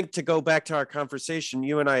 I think to go back to our conversation,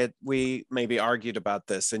 you and I, we maybe argued about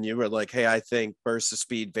this, and you were like, hey, I think Burst of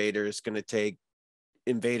Speed Vader is going to take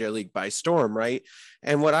Invader League by storm, right?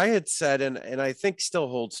 And what I had said, and I think still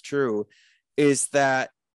holds true, is that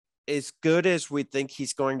as good as we think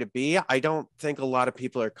he's going to be, I don't think a lot of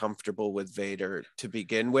people are comfortable with Vader to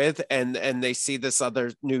begin with, and they see this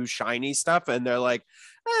other new shiny stuff, and they're like,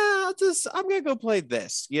 I'm gonna go play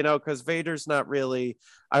this, because Vader's not really.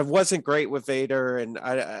 I wasn't great with Vader, and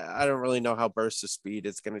I don't really know how Burst of Speed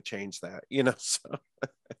is going to change that,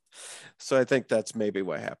 So I think that's maybe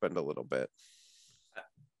what happened a little bit.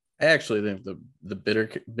 I actually think the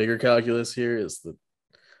bigger calculus here is the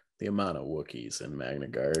amount of Wookiees in Magna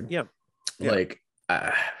Guard. Yeah. Like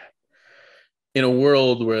in a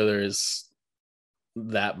world where there's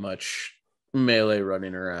that much melee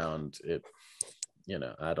running around, it,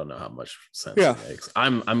 I don't know how much sense it makes.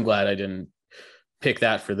 I'm glad I didn't pick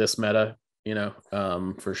that for this meta,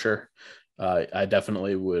 for sure. I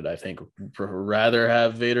definitely would, I think, rather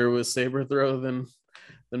have Vader with saber throw than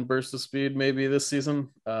burst of speed maybe this season,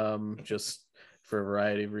 just for a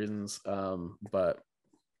variety of reasons. But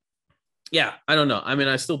yeah, I don't know. I mean,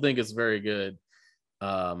 I still think it's very good.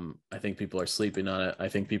 I think people are sleeping on it. I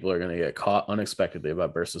think people are going to get caught unexpectedly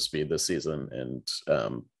about burst of speed this season, and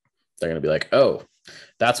they're going to be like, oh,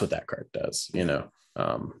 that's what that card does,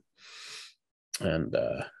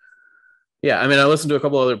 yeah, I mean, I listened to a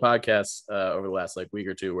couple other podcasts over the last week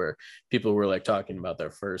or two where people were talking about their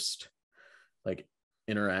first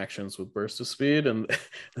interactions with burst of speed, and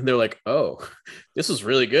they're like, oh, this is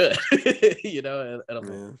really good. And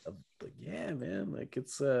I'm like, yeah, man,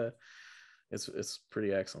 it's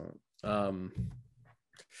pretty excellent. All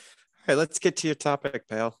right, let's get to your topic,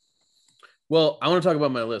 pal. Well, I want to talk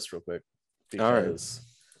about my list real quick because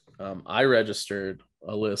I registered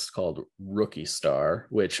a list called Rookie Star,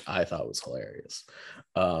 which I thought was hilarious.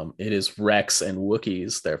 It is Rex and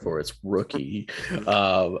Wookiees, therefore it's Rookie.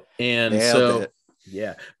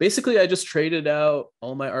 Yeah, basically I just traded out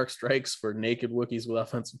all my arc strikes for naked Wookiees with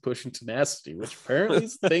offensive push and tenacity, which apparently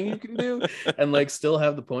is the thing you can do and still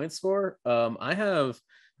have the points for. I have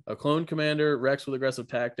a clone commander, Rex with aggressive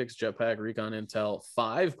tactics, jetpack, recon intel,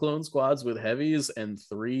 5 clone squads with heavies, and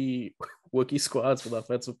 3 Wookiee squads with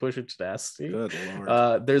offensive push and tenacity. Good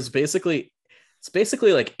Lord. It's basically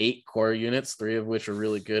 8 core units, 3 of which are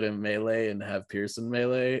really good in melee and have Pearson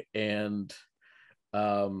melee, and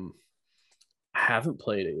I haven't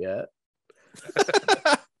played it yet.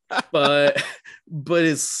 but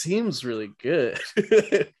it seems really good.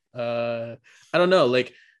 I don't know,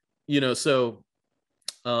 so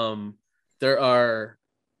there are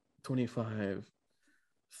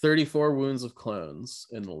 34 wounds of clones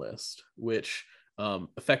in the list, which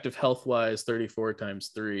effective health wise 34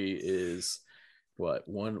 times 3 is what,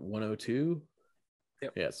 102.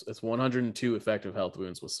 Yep. Yes, it's 102 effective health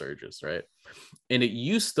wounds with surges, right? And it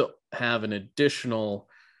used to have an additional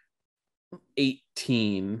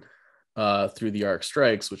 18 through the arc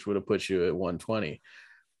strikes, which would have put you at 120.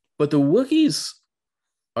 But the Wookiees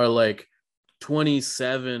are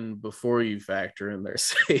 27 before you factor in their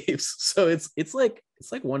saves, so it's like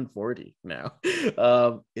 140 now.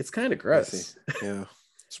 It's kind of gross. Yeah,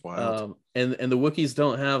 it's wild. And the Wookiees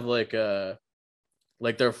don't have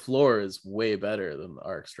their floor is way better than the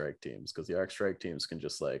arc strike teams, because the arc strike teams can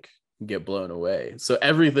just get blown away. So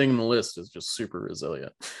everything in the list is just super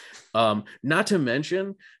resilient. Not to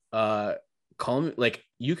mention, you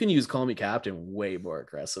can use Call Me Captain way more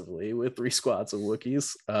aggressively with 3 squads of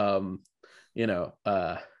Wookiees.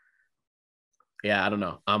 Yeah, I don't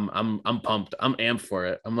know. I'm pumped. I'm amped for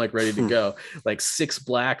it. I'm ready to go. 6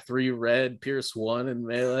 black, 3 red, Pierce 1 in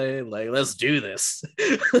melee. Let's do this.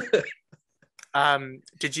 Do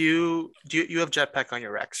you have jetpack on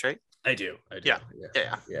your Rex, right? I do. Yeah.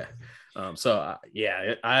 So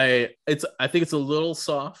I think it's a little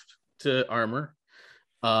soft to armor.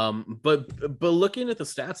 But looking at the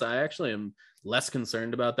stats, I actually am less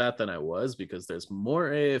concerned about that than I was, because there's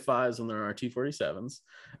more AA5s than there are T47s.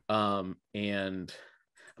 And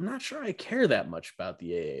I'm not sure I care that much about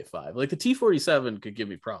the AA5. The T47 could give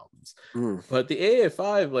me problems, but the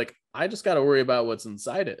AA5, I just got to worry about what's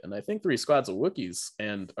inside it. And I think 3 squads of Wookiees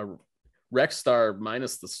and a Rex Star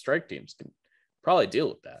minus the strike teams can probably deal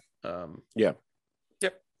with that. Yeah.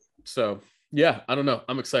 Yep. So yeah, I don't know.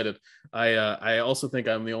 I'm excited. I also think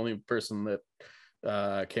I'm the only person that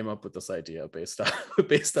came up with this idea based on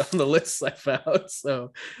the lists I found.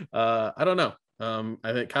 So I don't know.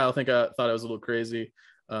 I think Kyle thought I was a little crazy.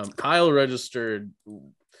 Kyle registered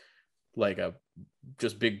a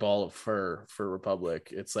just big ball of fur for Republic.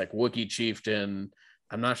 It's Wookiee Chieftain.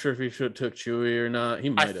 I'm not sure if he took Chewie or not. He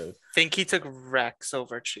might have. I think he took Rex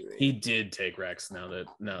over Chewie. He did take Rex. Now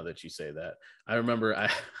that you say that, I remember I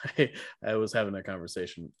was having a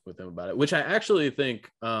conversation with him about it, which I actually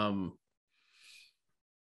think I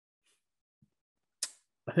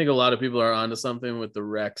think a lot of people are onto something with the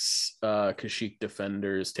Rex Kashyyyk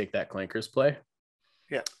defenders take that clankers play.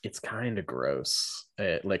 Yeah, it's kind of gross.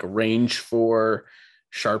 Like a range 4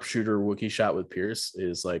 sharpshooter Wookiee shot with Pierce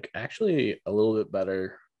is actually a little bit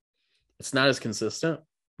better. It's not as consistent,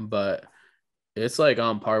 but it's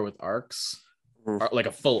on par with arcs, like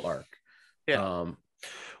a full arc. Yeah.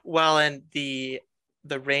 Well, and the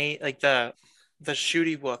range, the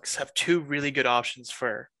shooty Wooks have 2 really good options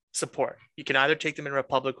for support. You can either take them in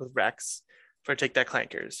Republic with Rex for take that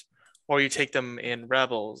clankers, or you take them in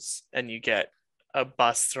Rebels and you get a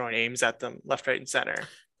bus throwing aims at them left, right, and center.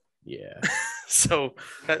 Yeah. So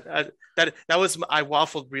that was, I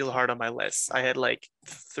waffled real hard on my list. I had like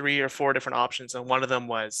 3 or 4 different options, and one of them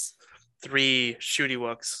was 3 shooty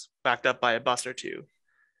wooks backed up by a bust or 2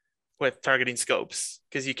 with targeting scopes,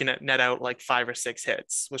 because you can net out like 5 or 6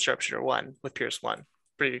 hits with sharpshooter 1 with pierce 1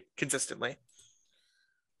 pretty consistently.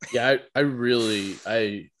 Yeah, I really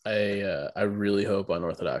hope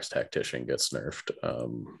Unorthodox Tactician gets nerfed.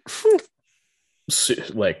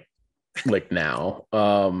 Like now.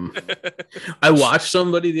 I watched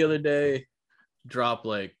somebody the other day drop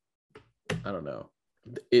like, I don't know.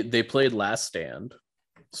 They played Last Stand.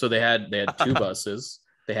 So they had 2 buses.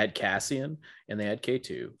 They had Cassian and they had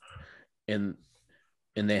K2. And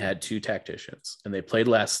they had 2 tacticians, and they played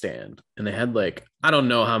Last Stand, and they had like, I don't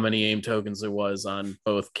know how many aim tokens there was on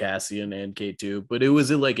both Cassian and K2, but it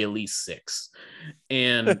was like at least 6,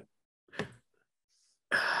 and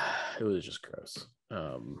it was just gross.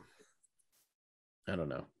 I don't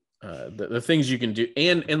know, the things you can do,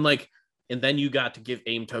 and then you got to give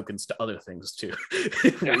aim tokens to other things too.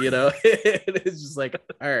 You know, it's just like,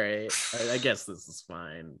 all right, I guess this is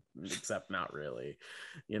fine, except not really,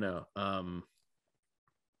 you know.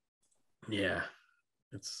 Yeah,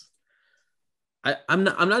 it's I'm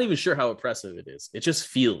not even sure how oppressive it is. It just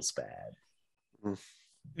feels bad. And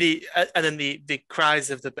then the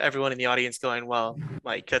cries of everyone in the audience going, well,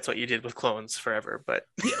 like, that's what you did with clones forever. But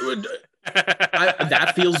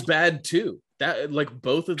that feels bad too. That, like,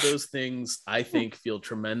 both of those things I think feel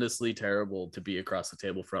tremendously terrible to be across the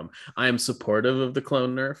table from. I am supportive of the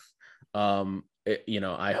clone nerf. You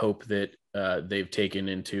know, I hope that they've taken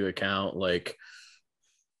into account, like,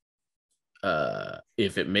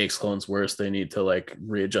 if it makes clones worse, they need to like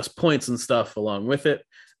readjust points and stuff along with it.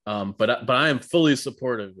 But I am fully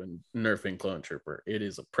supportive in nerfing Clone Trooper. It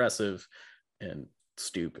is oppressive and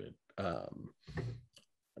stupid.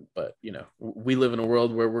 But you know, we live in a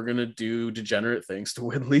world where we're gonna do degenerate things to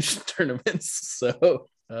win Legion tournaments. So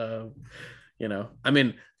you know, I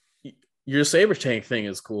mean, your saber tank thing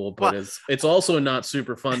is cool, but it's also not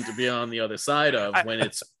super fun to be on the other side of when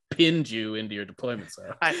it's pinned you into your deployment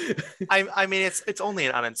zone. I mean, it's only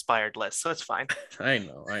an uninspired list, so it's fine. I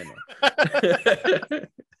know.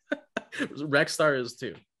 Rexstar is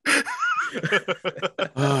too.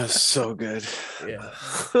 Oh, so good. Yeah.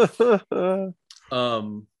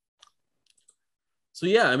 So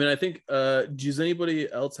yeah, I mean, I think does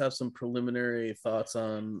anybody else have some preliminary thoughts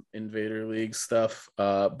on Invader League stuff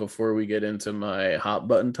before we get into my hot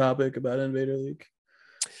button topic about Invader League?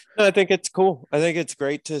 No, I think it's cool. I think it's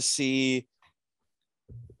great to see.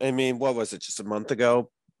 I mean, what was it, just a month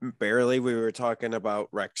ago? Barely, we were talking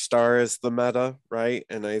about Rexstar as the meta, right?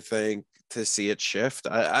 And I think to see it shift,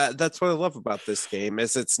 I that's what I love about this game,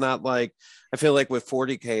 is it's not like, I feel like with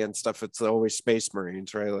 40K and stuff, it's always Space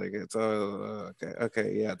Marines, right? Like, it's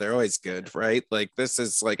okay, yeah, they're always good, right? Like, this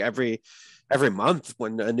is like every month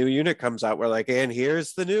when a new unit comes out, we're like, and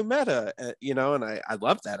here's the new meta, you know, and I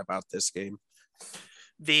love that about this game.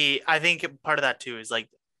 I think part of that too is like,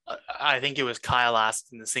 I think it was Kyle asked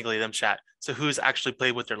in the Single Them chat, so who's actually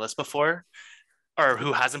played with their list before, or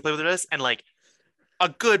who hasn't played with their list? And like, a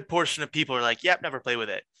good portion of people are like, yep, never played with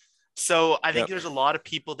it. So I think there's a lot of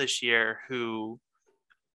people this year who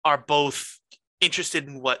are both interested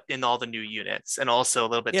in all the new units and also a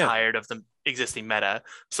little bit tired of the existing meta.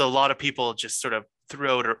 So a lot of people just sort of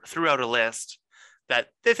threw out a list that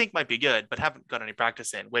they think might be good, but haven't got any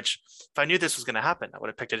practice in, which if I knew this was going to happen, I would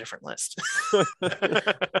have picked a different list.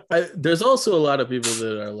 There's also a lot of people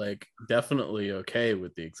that are like definitely okay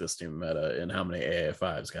with the existing meta and how many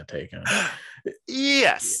AA5s got taken.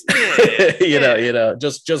 Yes. You know,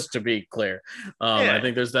 just to be clear, I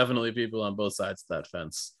think there's definitely people on both sides of that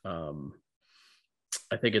fence.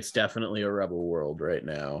 I think it's definitely a rebel world right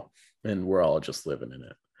now, and we're all just living in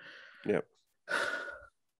it. Yep.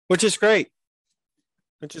 Which is great.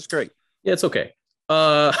 Yeah, it's okay.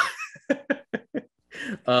 I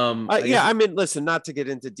mean, listen, not to get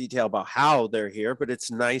into detail about how they're here, but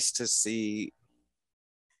it's nice to see,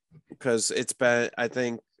 because it's been, I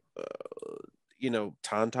think, you know,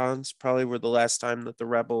 Tauntauns probably were the last time that the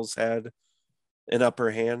Rebels had an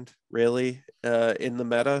upper hand, really, in the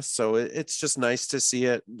meta. So it's just nice to see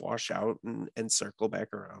it wash out and circle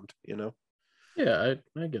back around, you know? Yeah,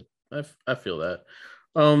 I feel that.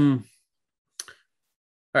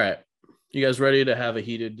 All right. You guys ready to have a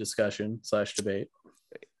heated discussion / debate?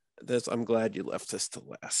 I'm glad you left this to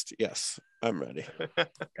last. Yes, I'm ready.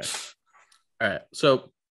 Okay. All right. So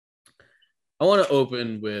I want to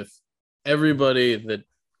open with everybody that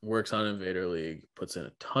works on Invader League, puts in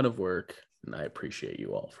a ton of work, and I appreciate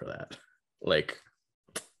you all for that. Like,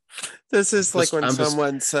 This is like when I'm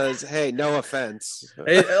someone says, "Hey, no offense." a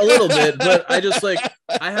little bit, but I just like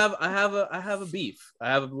I have a beef. I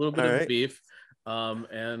have a little bit All of right. a beef.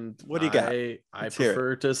 And What do you got? I Let's hear it.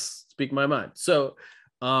 prefer to speak my mind. So,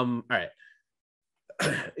 all right.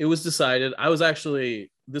 It was decided.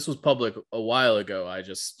 This was public a while ago. I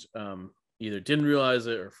just either didn't realize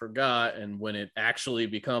it or forgot. And when it actually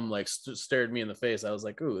become like stared me in the face, I was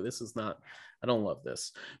like, "Ooh, this is not. I don't love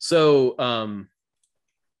this." So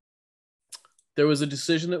there was a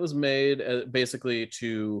decision that was made basically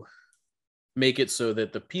to make it so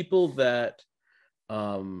that the people that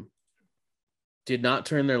did not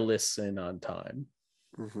turn their lists in on time,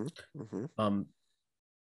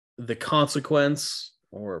 the consequence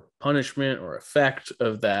or punishment or effect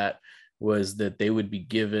of that was that they would be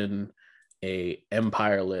given a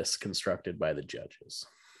empire list constructed by the judges.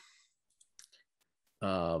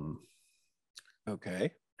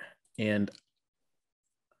 Okay. And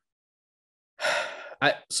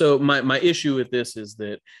so my issue with this is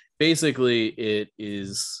that basically it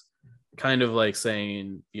is kind of like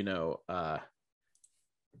saying,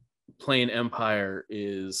 playing empire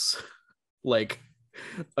is like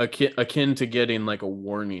akin to getting like a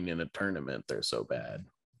warning in a tournament. They're so bad.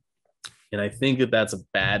 And I think that that's a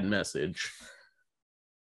bad message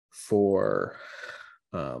for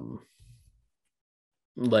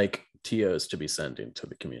like TOs to be sending to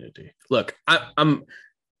the community. Look, I'm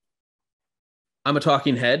a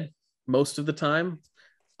talking head most of the time.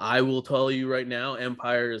 I will tell you right now,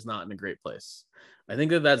 Empire is not in a great place. I think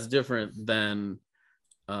that that's different than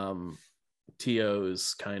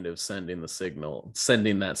TOs kind of sending that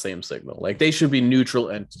same signal. Like they should be neutral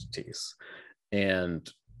entities. And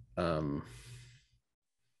I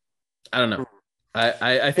don't know.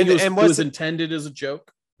 I think it was intended as a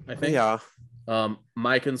joke, I think. Yeah.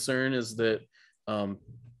 My concern is that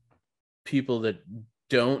people that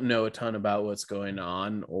don't know a ton about what's going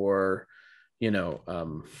on, or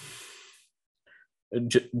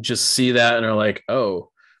just see that and are like, oh,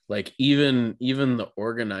 like even the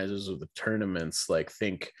organizers of the tournaments like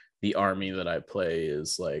think the army that I play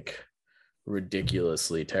is like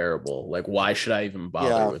ridiculously terrible. Like, why should I even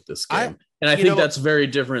bother with this game? I think that's very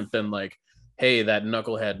different than like, hey, that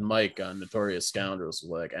knucklehead Mike on Notorious Scoundrels,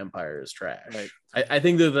 like Empire is trash. Right. I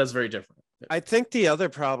think that's very different. I think the other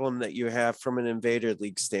problem that you have from an Invader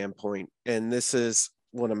League standpoint, and this is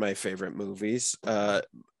one of my favorite movies,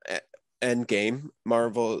 Endgame,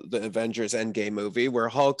 Marvel, the Avengers Endgame movie, where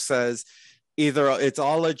Hulk says either it's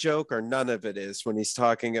all a joke or none of it is, when he's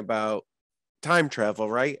talking about time travel,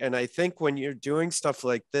 right? And I think when you're doing stuff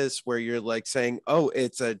like this, where you're like saying, oh,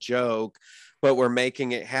 it's a joke, but we're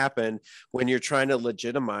making it happen, when you're trying to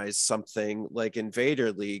legitimize something like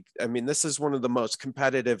Invader League, I mean, this is one of the most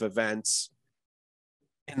competitive events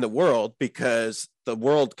in the world, because the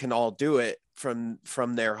world can all do it from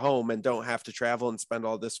their home and don't have to travel and spend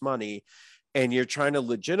all this money. And you're trying to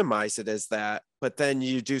legitimize it as that, but then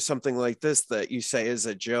you do something like this that you say is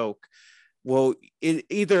a joke. Well,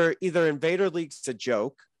 either Invader League's a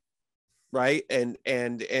joke, right? And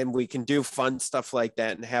we can do fun stuff like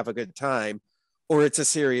that and have a good time, or it's a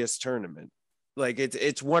serious tournament. Like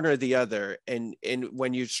it's one or the other. And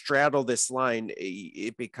when you straddle this line,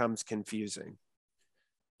 it becomes confusing,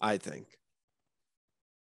 I think.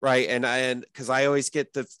 Right. And because I always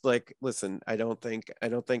get the like, listen, I don't think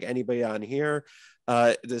anybody on here,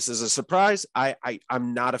 this is a surprise.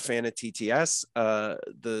 I'm not a fan of TTS,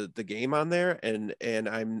 the game on there, and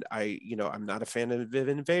I'm not a fan of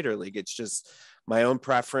Invader League. It's just my own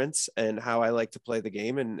preference and how I like to play the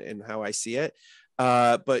game and how I see it.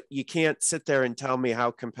 But you can't sit there and tell me how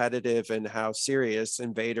competitive and how serious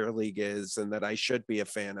Invader League is and that I should be a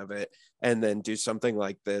fan of it, and then do something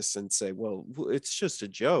like this and say, well, it's just a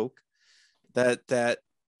joke. That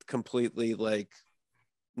completely like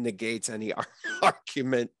negates any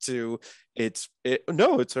argument to it's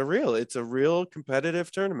a real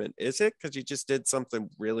competitive tournament. Is it? Because you just did something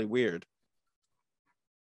really weird.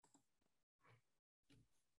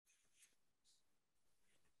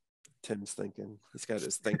 Tim's thinking. He's got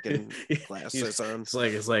his thinking glasses on.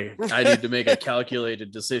 It's like I need to make a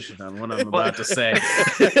calculated decision on what I'm about to say.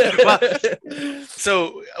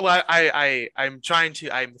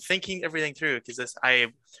 I'm thinking everything through, because I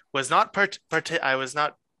was not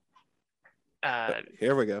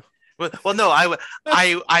here we go. Well, no, I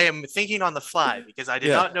am thinking on the fly, because I did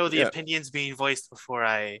not know the opinions being voiced before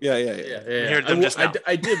I heard them just now.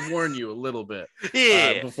 I did warn you a little bit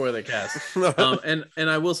before the cast. And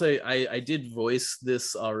I will say I did voice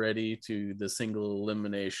this already to the single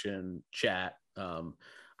elimination chat. I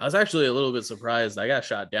was actually a little bit surprised. I got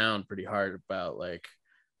shot down pretty hard about like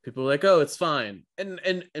people are like, oh, it's fine,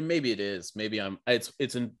 and maybe it is. Maybe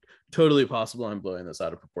it's totally possible I'm blowing this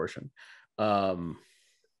out of proportion.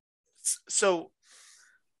 So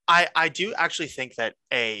I do actually think that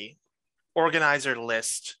a organizer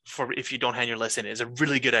list for if you don't hand your list in is a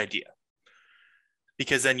really good idea,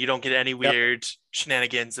 because then you don't get any weird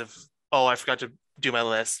shenanigans of, oh, I forgot to do my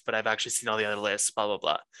list, but I've actually seen all the other lists, blah,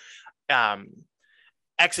 blah, blah.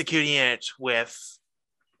 Executing it with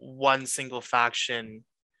one single faction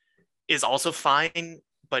is also fine,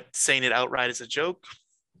 but saying it outright as a joke,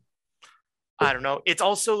 I don't know. It's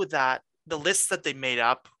also that the lists that they made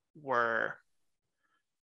up were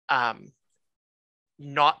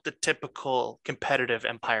not the typical competitive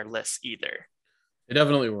Empire lists either. They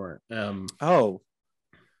definitely weren't. Oh,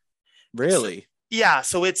 really?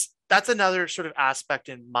 So that's another sort of aspect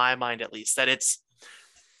in my mind, at least, that it's,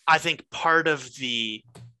 I think part of the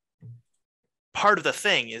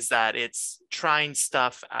thing is that it's trying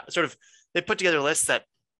stuff sort of, they put together lists that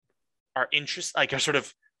are are sort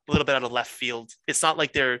of a little bit out of left field. It's not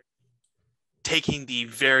like they're taking the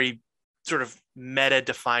very sort of meta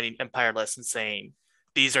defining Empire list and saying,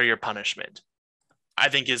 these are your punishment, I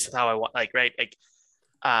think is how I want, like, right. Like,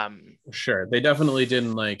 sure. They definitely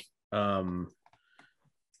didn't like,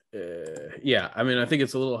 yeah, I mean, I think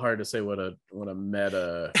it's a little hard to say what a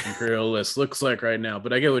meta imperial list looks like right now,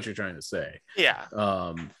 but I get what you're trying to say. Yeah.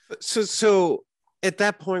 So at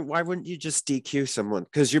that point, why wouldn't you just DQ someone?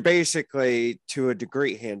 Because you're basically, to a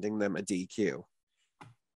degree, handing them a DQ.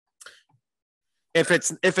 If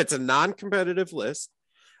it's a non-competitive list,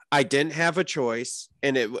 I didn't have a choice,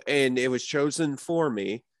 and it was chosen for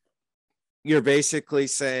me. You're basically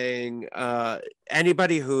saying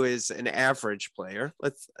anybody who is an average player,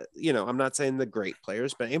 I'm not saying the great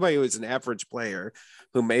players, but anybody who is an average player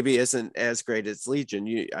who maybe isn't as great as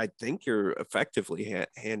Legion, I think you're effectively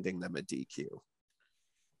handing them a DQ.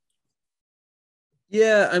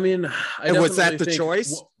 Yeah, I mean, was that the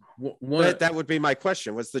choice? That would be my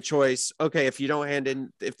question. Was the choice, okay, if they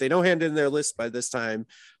don't hand in their list by this time,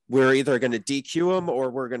 we're either going to DQ them or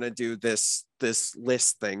we're going to do this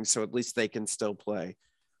list thing, so at least they can still play.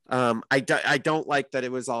 I don't like that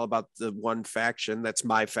it was all about the one faction. That's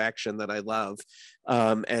my faction that I love,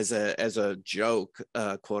 as a joke,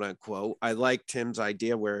 quote unquote. I like Tim's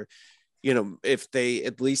idea where, if they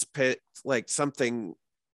at least pit like something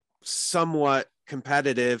somewhat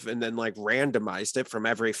competitive and then like randomized it from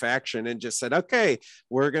every faction and just said, okay,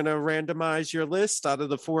 we're going to randomize your list out of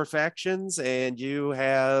the 4 factions, and you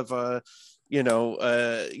have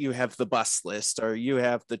you have the bus list, or you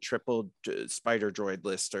have the triple spider droid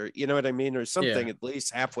list, or you know what I mean, or something at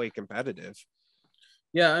least halfway competitive.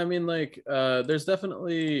 Yeah, I mean, like there's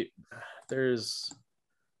 3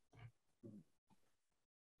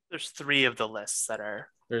 of the lists that are.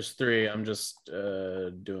 There's 3. I'm just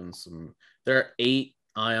doing some. There are 8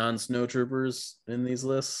 Ion snowtroopers in these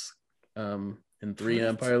lists, in 3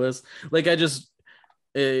 Empire lists. Like,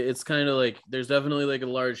 it's kind of like there's definitely like a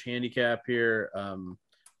large handicap here,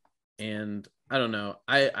 and I don't know.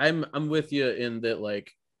 I'm with you in that,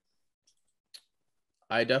 like,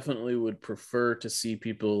 I definitely would prefer to see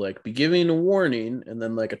people like be giving a warning and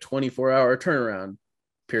then like a 24-hour turnaround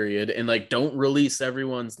period, and like don't release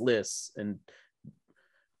everyone's lists and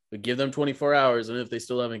give them 24 hours, and if they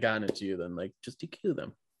still haven't gotten it to you, then like just DQ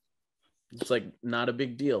them. It's like not a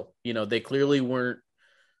big deal. They clearly weren't.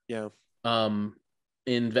 Yeah.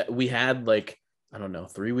 We had like, I don't know,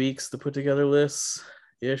 3 weeks to put together lists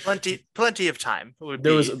ish. Plenty of time.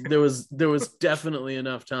 There was definitely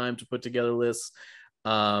enough time to put together lists.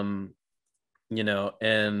 And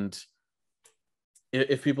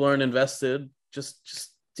if people aren't invested,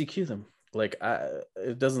 just DQ them. Like,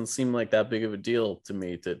 it doesn't seem like that big of a deal to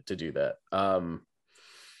me to do that.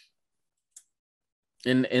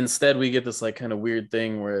 And instead we get this like kind of weird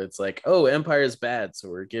thing where it's like, oh, Empire is bad, so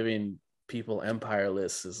we're giving people Empire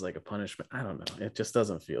lists as like a punishment. I don't know. It just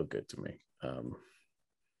doesn't feel good to me.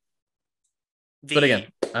 But again,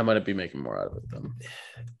 I might be making more out of it than.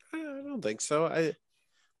 I don't think so.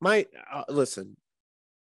 Listen,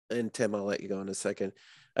 and Tim, I'll let you go in a second.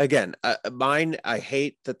 Again, mine, I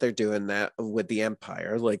hate that they're doing that with the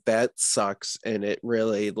Empire. Like, that sucks, and it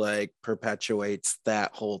really like perpetuates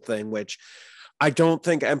that whole thing, which I don't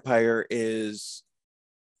think Empire is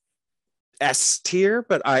S tier,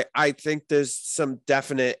 but I think there's some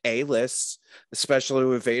definite A lists, especially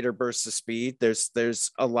with Vader Burst of Speed.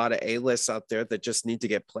 There's a lot of A lists out there that just need to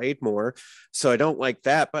get played more. So I don't like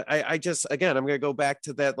that. But I just, again, I'm gonna go back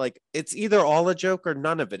to that. Like, it's either all a joke or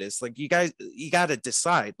none of it is. Like, you got to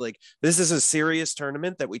decide. Like, this is a serious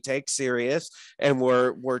tournament that we take serious, and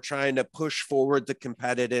we're trying to push forward the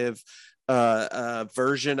competitive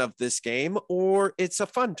version of this game, or it's a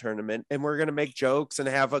fun tournament and we're going to make jokes and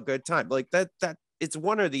have a good time. Like that it's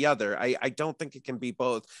one or the other. I don't think it can be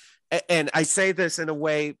both. And I say this in a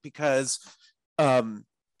way because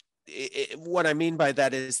what I mean by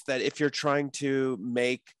that is that if you're trying to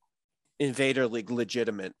make Invader League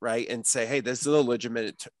legitimate, right, and say, hey, this is a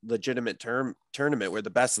legitimate tournament where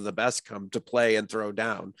the best of the best come to play and throw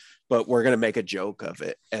down, but we're going to make a joke of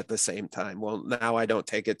it at the same time. Well, now I don't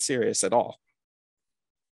take it serious at all.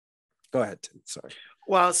 Go ahead, Tim. Sorry.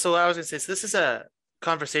 Well, so I was going to say, so this is a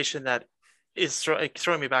conversation that is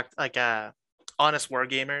throwing me back, like a Honest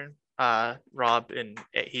Wargamer, Rob, and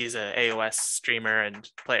he's a AOS streamer and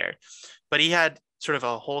player, but he had sort of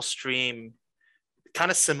a whole stream kind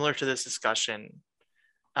of similar to this discussion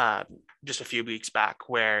just a few weeks back,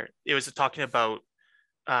 where it was talking about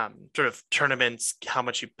sort of tournaments, how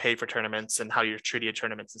much you paid for tournaments and how you're treated at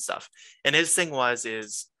tournaments and stuff. And his thing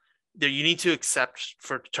is that you need to accept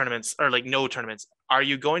for tournaments, or like no tournaments. Are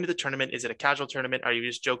you going to the tournament? Is it a casual tournament? Are you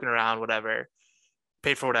just joking around, whatever,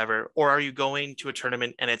 paid for whatever? Or are you going to a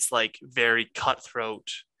tournament and it's like very cutthroat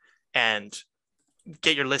and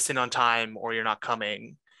get your list in on time or you're not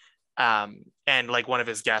coming? And like one of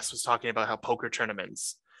his guests was talking about how poker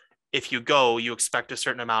tournaments, if you go, you expect a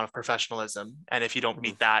certain amount of professionalism, and if you don't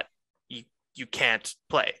meet that, you can't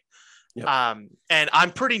play. Yep. And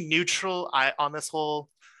I'm pretty neutral on this whole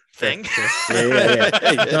thing. Sure. Yeah.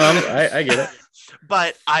 No, I get it.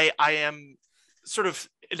 But I am sort of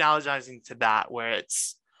analogizing to that, where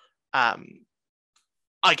it's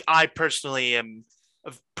like I personally am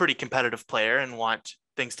a pretty competitive player and want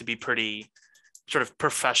things to be pretty sort of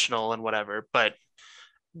professional and whatever, but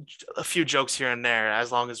a few jokes here and there,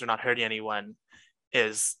 as long as they're not hurting anyone,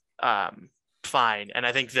 is fine. And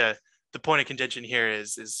I think the point of contention here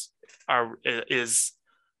is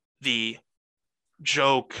the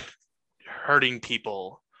joke hurting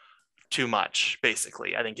people too much,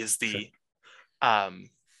 basically, I think is the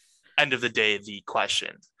end of the day the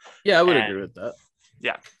question. Yeah, I would agree with that.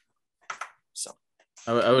 Yeah. So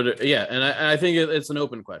I would, yeah, and I think it's an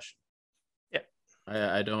open question. Yeah.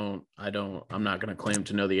 I'm not going to claim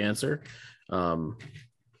to know the answer. And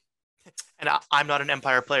I'm not an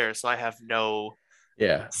Empire player, so I have no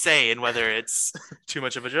say in whether it's too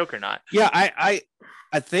much of a joke or not. Yeah, I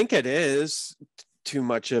think it is too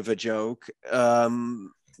much of a joke,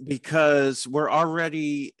 because we're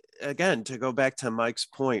already, again, to go back to Mike's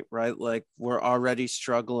point, right? Like we're already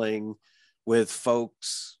struggling with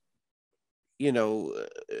folks,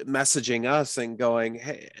 messaging us and going,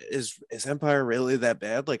 hey, is Empire really that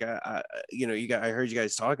bad? Like, I heard you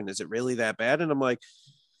guys talking. Is it really that bad? And I'm like,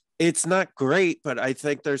 it's not great, but I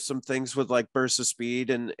think there's some things with like burst of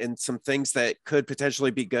speed and some things that could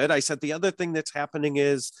potentially be good. I said the other thing that's happening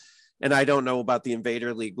is, and I don't know about the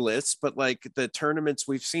Invader League lists, but like the tournaments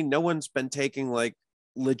we've seen, no one's been taking like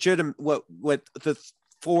legitimate what the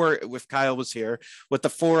four, if Kyle was here, what the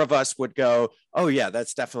four of us would go, oh yeah,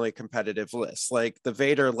 that's definitely a competitive list. Like the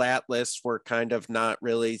Vader lat lists were kind of not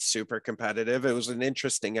really super competitive. It was an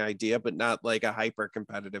interesting idea, but not like a hyper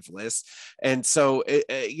competitive list. And so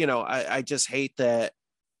I just hate that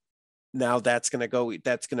now that's going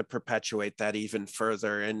to perpetuate that even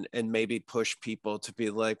further and maybe push people to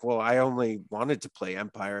be like, well, I only wanted to play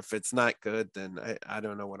Empire. If it's not good, then I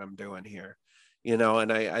don't know what I'm doing here,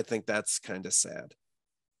 and I think that's kind of sad.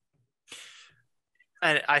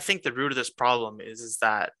 And I think the root of this problem is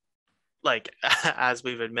that, like, as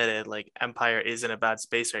we've admitted, like Empire is in a bad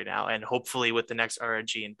space right now. And hopefully with the next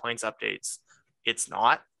RNG and points updates, it's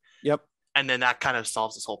not. Yep. And then that kind of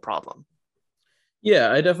solves this whole problem.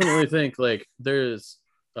 Yeah, I definitely think like there's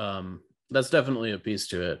that's definitely a piece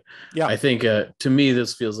to it. Yeah, I think to me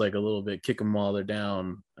this feels like a little bit kick them while they're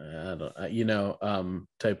down,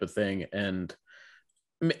 type of thing, and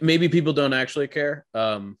maybe people don't actually care.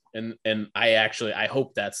 And I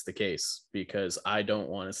hope that's the case, because I don't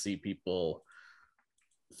want to see people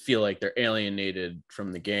feel like they're alienated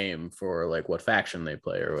from the game for like what faction they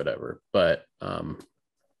play or whatever. But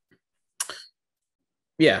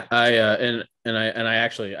yeah, I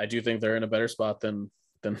do think they're in a better spot than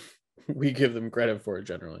we give them credit for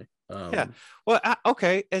generally. Yeah. Well,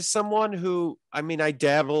 okay. As someone who, I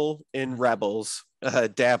dabble in Rebels.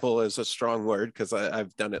 Dabble is a strong word because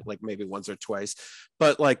I've done it like maybe once or twice,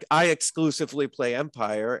 but like I exclusively play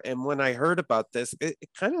Empire. And when I heard about this, it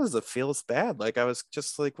kind of feels bad. Like I was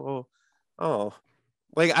just like, well, oh,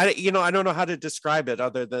 like I don't know how to describe it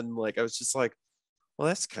other than like I was just like, well,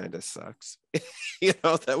 that's kind of sucks.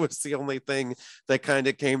 That was the only thing that kind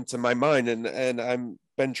of came to my mind, and I'm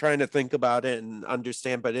been trying to think about it and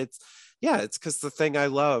understand, but it's because the thing I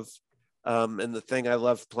love And the thing I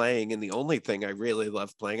love playing, and the only thing I really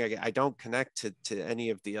love playing, I don't connect to any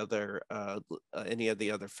of the other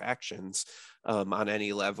factions on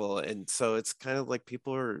any level, and so it's kind of like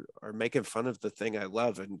people are making fun of the thing I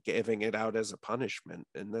love and giving it out as a punishment,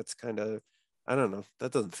 and that's kind of, I don't know,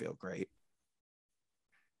 that doesn't feel great.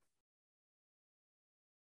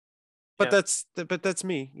 But that's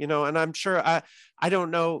me, and I'm sure I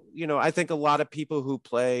don't know, I think a lot of people who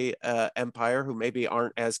play Empire who maybe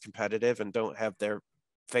aren't as competitive and don't have their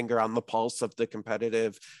finger on the pulse of the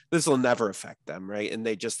competitive, this will never affect them, right? And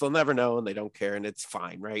they'll never know, and they don't care, and it's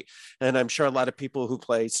fine, right? And I'm sure a lot of people who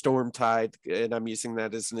play Stormtide, and I'm using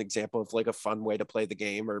that as an example of like a fun way to play the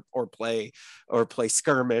game, or play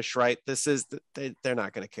Skirmish, right? They're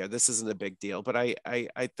not going to care. This isn't a big deal. But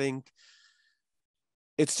I think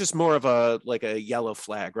it's just more of a yellow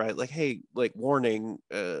flag, right? Like, hey, like, warning,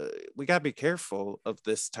 we got to be careful of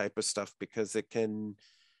this type of stuff, because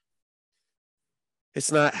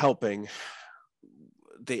it's not helping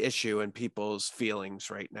the issue and people's feelings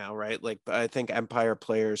right now, right? Like, I think Empire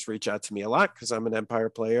players reach out to me a lot because I'm an Empire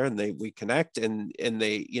player, and we connect, and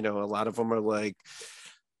they, a lot of them are like,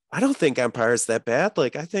 I don't think Empire is that bad.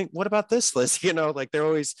 Like, I think, what about this list? Like,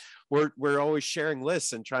 we're always sharing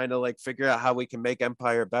lists and trying to like figure out how we can make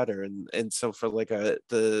Empire better. And so for like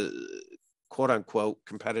the quote unquote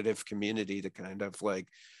competitive community to kind of like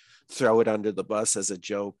throw it under the bus as a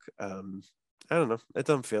joke, I don't know. It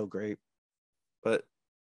doesn't feel great. But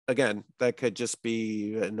again, that could just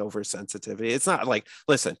be an oversensitivity. It's not like,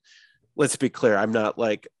 listen, let's be clear. I'm not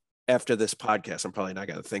like, after this podcast, I'm probably not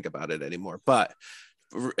going to think about it anymore. But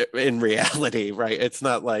in reality, right, it's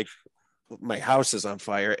not like my house is on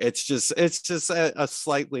fire. It's just a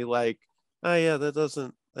slightly like, oh yeah, that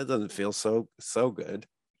doesn't feel so good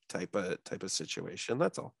type of situation.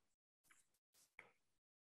 That's all.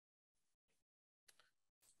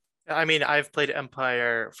 I mean, I've played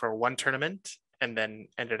Empire for one tournament and then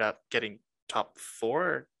ended up getting top 4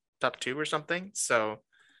 or top 2 or something. So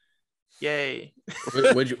yay.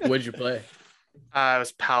 What'd you play? It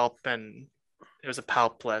was Palp, and it was a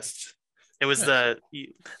Palp list. It was the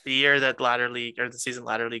year that Ladder League, or the season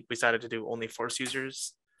Ladder League, we decided to do only Force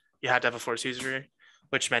users. You had to have a Force user,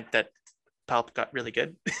 which meant that Palp got really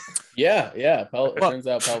good. Yeah. Palp, it turns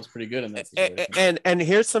out Palp's pretty good in that situation. And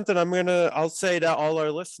here's something I'll say to all our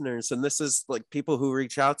listeners, and this is like people who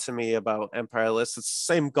reach out to me about Empire lists. It's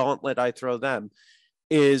the same gauntlet I throw them,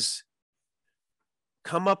 is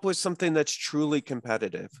come up with something that's truly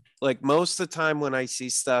competitive. Like, most of the time when I see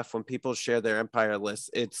stuff, when people share their Empire lists,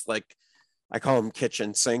 it's like, I call them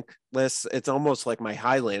kitchen sink lists. It's almost like my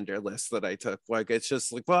Highlander list that I took. Like, it's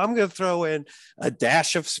just like, well, I'm going to throw in a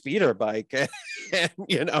dash of speeder bike and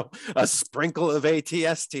a sprinkle of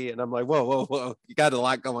ATST. And I'm like, whoa. You got a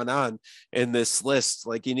lot going on in this list.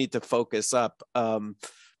 Like, you need to focus up.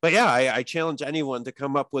 But yeah, I challenge anyone to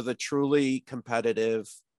come up with a truly competitive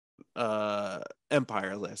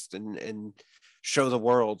Empire list and show the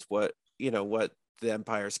world what the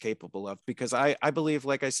Empire is capable of, because I believe,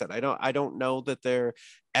 like I said, I don't know that they're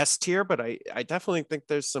S tier, but I definitely think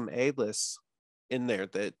there's some A lists in there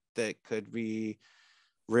that could be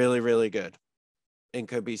really, really good and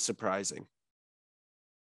could be surprising.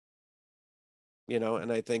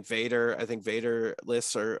 And I think Vader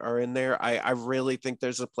lists are in there. I really think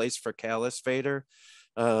there's a place for Callus Vader.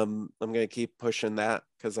 I'm gonna keep pushing that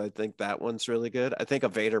because I think that one's really good. I think a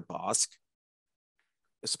Vader Bosk,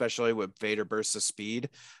 especially with Vader bursts of speed,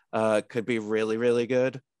 could be really, really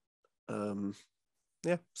good.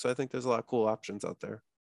 Yeah, so I think there's a lot of cool options out there.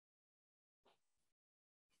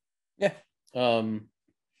 Yeah.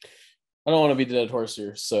 I don't want to be the dead horse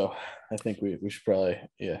here, so I think we should probably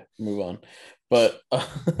move on. But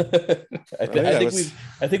I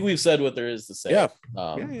think we've said what there is to say.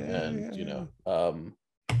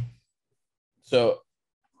 So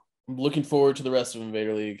I'm looking forward to the rest of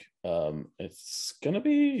Invader League. It's gonna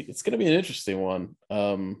be an interesting one.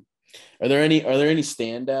 Are there any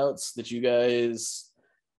standouts that you guys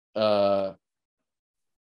standout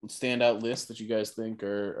lists that you guys think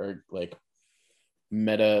are like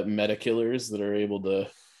meta killers that are able to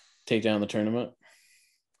take down the tournament?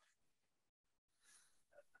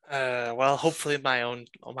 Well, hopefully my own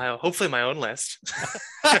list.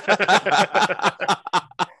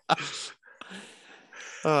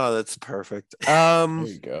 Oh, that's perfect. There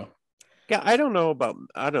you go. Yeah, I don't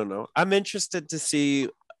know. I'm interested to see,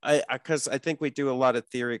 because I think we do a lot of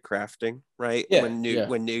theory crafting, right? When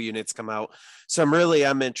new units come out. So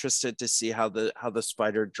I'm interested to see how the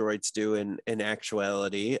spider droids do in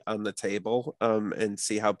actuality on the table, and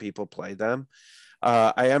see how people play them.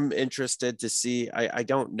 I am interested to see. I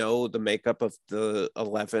don't know the makeup of the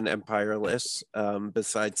 11 Empire lists,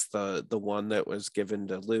 besides the one that was given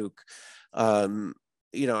to Luke. I'm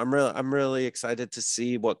really excited to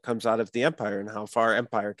see what comes out of the Empire and how far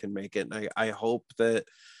Empire can make it. And I hope that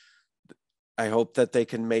they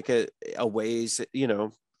can make it a ways,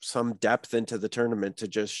 some depth into the tournament to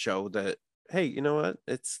just show that, hey, you know what,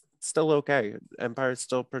 it's still okay. Empire's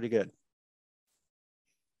still pretty good.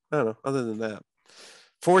 I don't know. Other than that,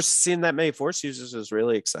 seeing that many Force users is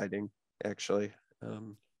really exciting, actually.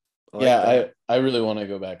 I really want to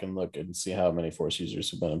go back and look and see how many Force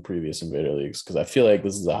users have been in previous Invader leagues, because I feel like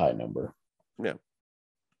this is a high number. Yeah, it'd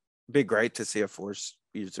be great to see a Force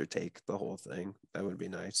user take the whole thing. That would be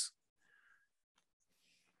nice.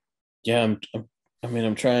 Yeah,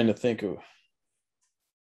 I'm trying to think of,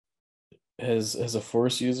 has a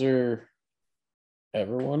Force user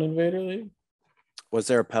ever won Invader League? Was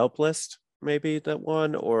there a Pelp list maybe that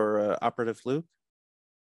won, or Operative Luke?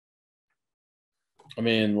 I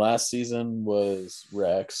mean, last season was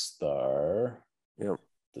Rexstar. Yep.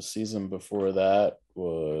 The season before that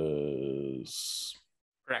was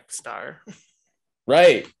Rexstar.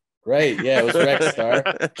 Right. Yeah, it was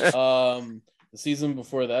Rexstar. The season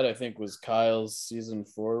before that, I think, was Kyle's season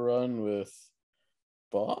 4 run with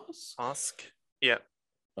Bosk. Yep.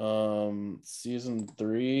 Season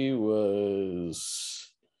 3 was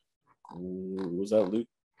that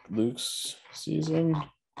Luke's season?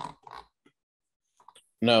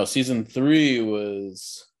 No, season 3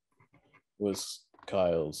 was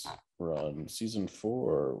Kyle's run. Season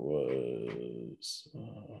 4 was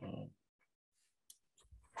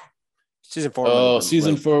season 4. Oh,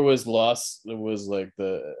 season 4 was lost. It was like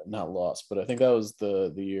not lost, but I think that was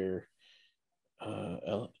the year.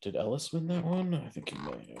 Did Ellis win that one? I think he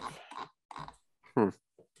might have.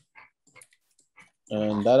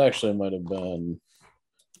 And that actually might have been.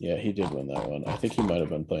 Yeah, he did win that one. I think he might have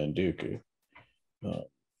been playing Dooku.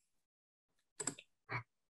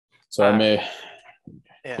 So I may.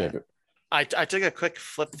 Yeah. I took a quick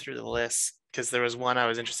flip through the list because there was one I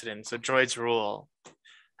was interested in. So Droid's Rule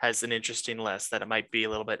has an interesting list that it might be a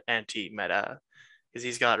little bit anti-meta, because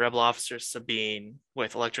he's got Rebel Officer Sabine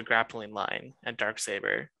with Electric Grappling Line and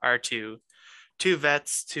Darksaber, R2, 2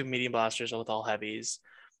 vets, 2 medium blasters with all heavies,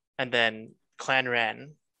 and then Clan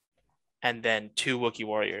Ren, and then 2 Wookiee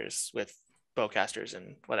warriors with bowcasters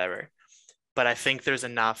and whatever. But I think there's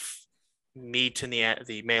enough meat in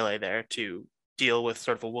the melee there to deal with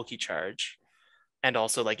sort of a Wookiee charge, and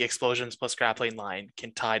also like explosions plus grappling line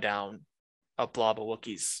can tie down a blob of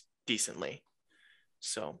Wookiees decently.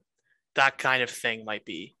 So that kind of thing might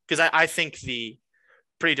be, because I think the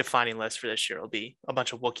pretty defining list for this year will be a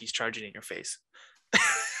bunch of Wookiees charging in your face.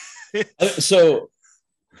 So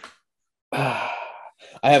I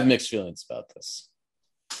have mixed feelings about this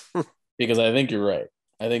because I think you're right.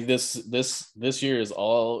 I think this year is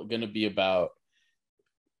all going to be about,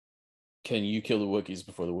 can you kill the Wookiees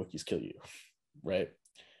before the Wookiees kill you, right?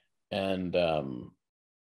 And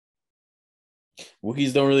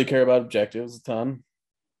Wookiees don't really care about objectives a ton.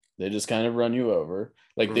 They just kind of run you over.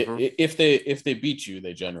 Like if they beat you,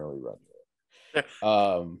 they generally run you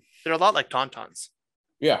over. They're a lot like Tauntauns.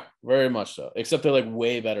 Yeah, very much so. Except they're like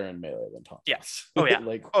way better in melee than Tauntauns. Yes. Oh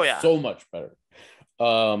yeah. So much better.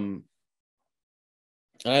 And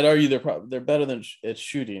I'd argue they're better than at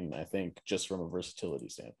shooting, I think, just from a versatility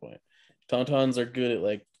standpoint. Tauntauns are good at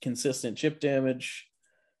like consistent chip damage.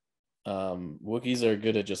 Wookiees are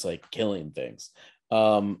good at just like killing things.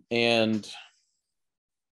 And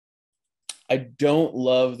I don't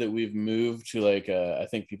love that we've moved to like I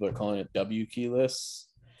think people are calling it W key lists,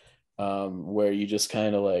 where you just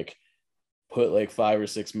kind of like put like 5 or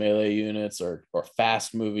 6 melee units or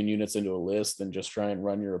fast moving units into a list and just try and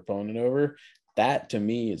run your opponent over. That to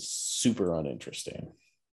me is super uninteresting.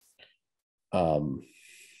 But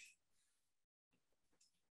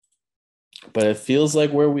it feels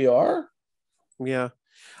like where we are. Yeah,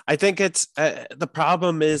 I think it's the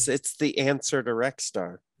problem is it's the answer to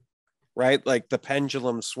Rexstar, right? Like the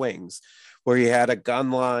pendulum swings, where you had a gun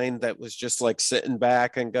line that was just like sitting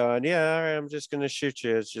back and going, yeah, all right, I'm just going to shoot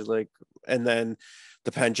you. It's just like, and then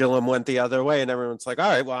the pendulum went the other way and everyone's like, all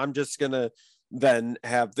right, well, I'm just going to then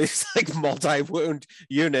have these like multi-wound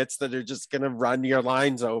units that are just going to run your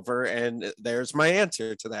lines over. And there's my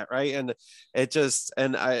answer to that. Right. And it just,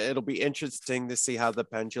 it'll be interesting to see how the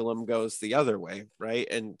pendulum goes the other way. Right.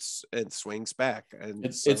 And swings back. And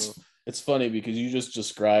it's funny because you just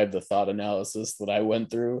described the thought analysis that I went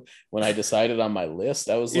through when I decided on my list.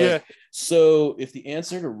 I was like, so if the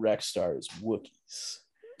answer to Rexstar is Wookiees,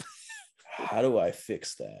 how do I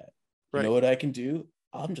fix that? You know what I can do?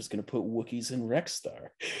 I'm just gonna put Wookiees in Rexstar.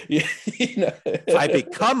 Yeah, If I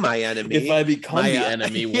become my enemy, if I become the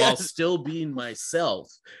enemy yes. while still being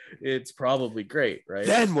myself, it's probably great, right?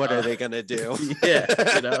 Then what are they gonna do?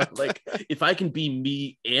 Yeah, like if I can be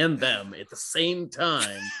me and them at the same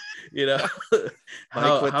time,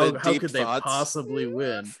 how could they possibly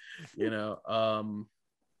win?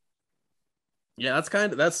 Yeah,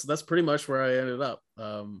 that's pretty much where I ended up.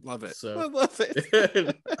 Love it. So I love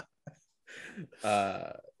it.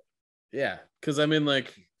 Yeah, because I mean,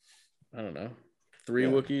 like, I don't know, 3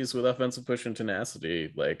 Wookiees with offensive push and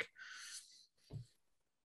tenacity. Like,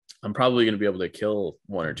 I'm probably going to be able to kill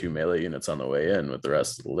 1 or 2 melee units on the way in with the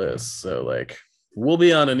rest of the list. So, like, we'll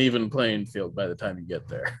be on an even playing field by the time you get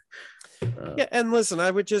there. Yeah, and listen,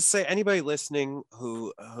 I would just say anybody listening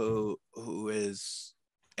who is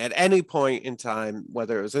at any point in time,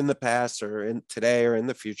 whether it was in the past or in today or in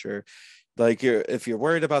the future, like if you're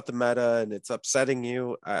worried about the meta and it's upsetting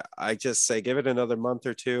you, I just say give it another month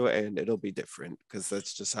or 2 and it'll be different, because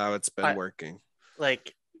that's just how it's been working.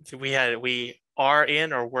 Like we are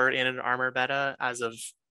in or were in an armor meta as of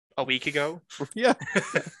a week ago. Yeah.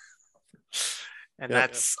 And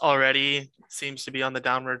that's already seems to be on the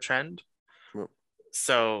downward trend. Yep.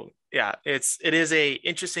 So yeah, it is a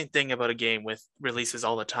interesting thing about a game with releases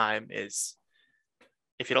all the time is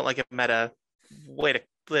if you don't like a meta, wait a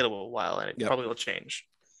little while and it probably will change.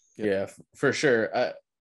 Yeah, for sure.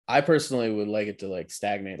 I personally would like it to like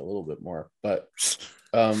stagnate a little bit more, but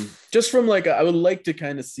just from like I would like to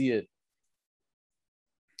kind of see it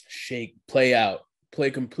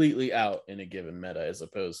play completely out in a given meta, as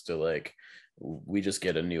opposed to like we just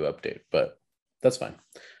get a new update. But that's fine.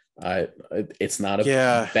 It's not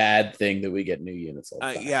a bad thing that we get new units all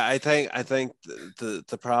the time. I think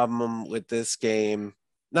the problem with this game,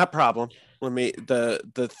 not problem.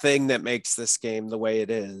 The thing that makes this game the way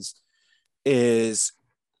it is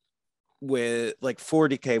with like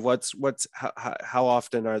 40K. How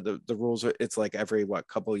often are the rules? It's like every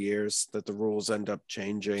couple years that the rules end up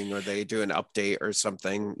changing, or they do an update or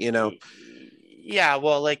something. Yeah,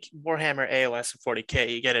 well, like Warhammer AOS and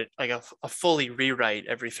 40K, you get a fully rewrite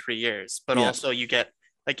every 3 years, but also you get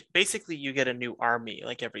basically you get a new army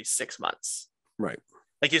like every 6 months. Right.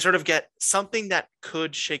 Like you sort of get something that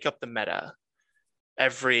could shake up the meta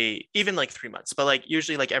even like 3 months, but like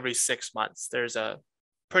usually like every 6 months, there's a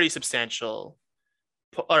pretty substantial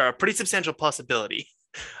possibility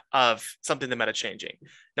of something the meta changing.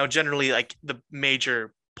 Now, generally, like the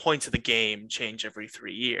major points of the game change every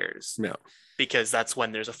 3 years. Yeah. Because that's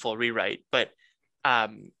when there's a full rewrite. But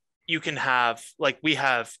you can have, like, we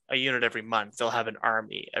have a unit every month. They'll have an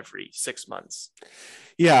army every 6 months.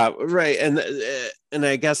 Yeah, right. And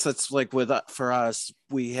I guess that's like for us,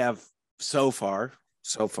 we have so far,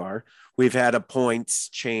 we've had a points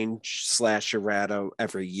change / errata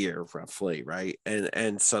every year, roughly, right?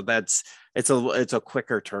 And so it's a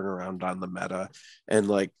quicker turnaround on the meta and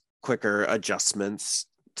like quicker adjustments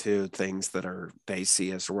to things that they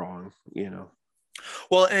see as wrong,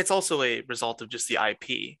 Well, and it's also a result of just the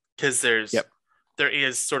IP, because there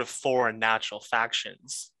is sort of 4 natural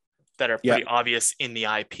factions that are pretty obvious in the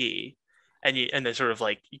IP, and they're sort of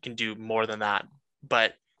like you can do more than that,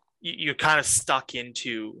 but you're kind of stuck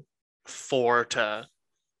into 4 to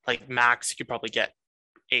like max. You could probably get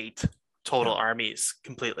 8 total armies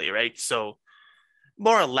completely, right? So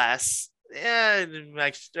more or less. Yeah,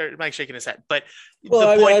 Mike's shaking his head, but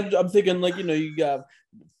I'm thinking like you got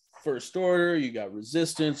First Order, you got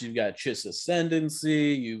Resistance, you've got Chiss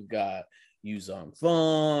Ascendancy, you've got Yuzong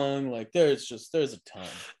Fong. Like there's a ton.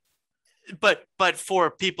 But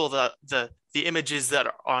for people, the images that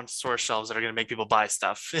are on store shelves that are going to make people buy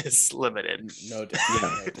stuff is limited. No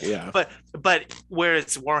doubt. Yeah. But where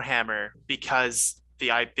it's Warhammer, because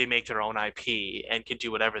they make their own IP and can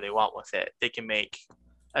do whatever they want with it, they can make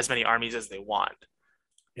as many armies as they want.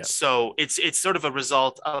 Yeah. So it's sort of a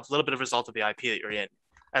little bit of result of the IP that you're in,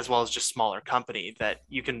 as well as just smaller company that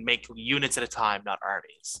you can make units at a time, not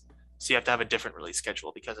armies. So you have to have a different release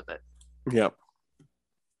schedule because of it. Yep.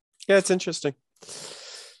 Yeah, it's interesting.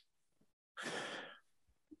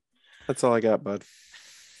 That's all I got, bud.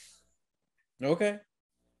 Okay.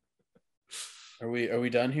 Are we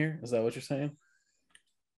done here? Is that what you're saying?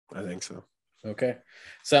 I think so. Okay,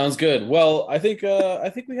 sounds good. Well, I think we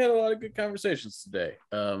had a lot of good conversations today.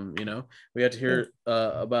 We had to hear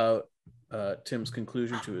about Tim's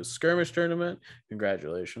conclusion to his skirmish tournament.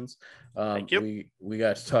 Congratulations. Thank you. We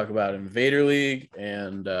got to talk about Invader League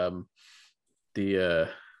and the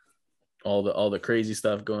all the crazy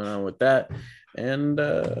stuff going on with that, and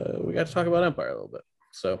we got to talk about Empire a little bit.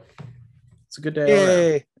 So it's a good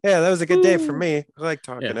day. Yeah, that was a good day for me. I like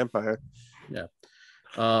talking Empire. Yeah.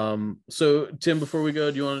 So Tim, before we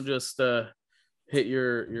go, do you want to just hit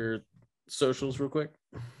your socials real quick?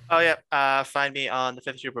 Oh yeah, find me on the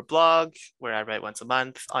Fifth Trooper blog where I write once a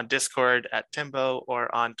month, on Discord at Timbo,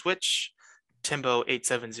 or on Twitch,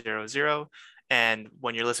 Timbo8700. And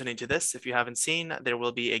when you're listening to this, if you haven't seen, there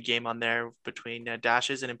will be a game on there between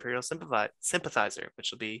Dashes and Imperial Sympathizer,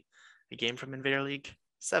 which will be a game from Invader League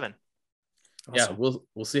 7. Awesome. Yeah,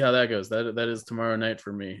 we'll see how that goes. That is tomorrow night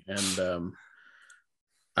for me, and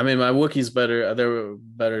I mean, my Wookiees they're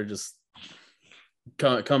better just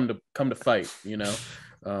come to fight, you know.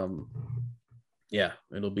 Yeah,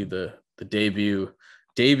 it'll be the debut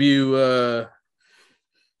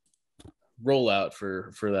rollout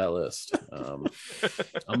for that list.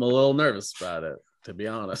 I'm a little nervous about it, to be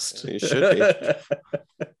honest. You should be.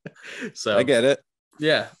 So I get it.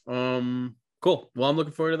 Yeah. Cool. Well, I'm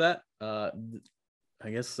looking forward to that. I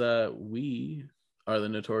guess we are the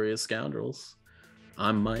Notorious Scoundrels.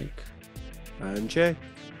 I'm Mike. I'm Jay.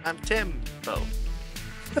 I'm Timbo.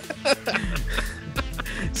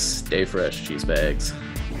 Stay fresh, cheese bags.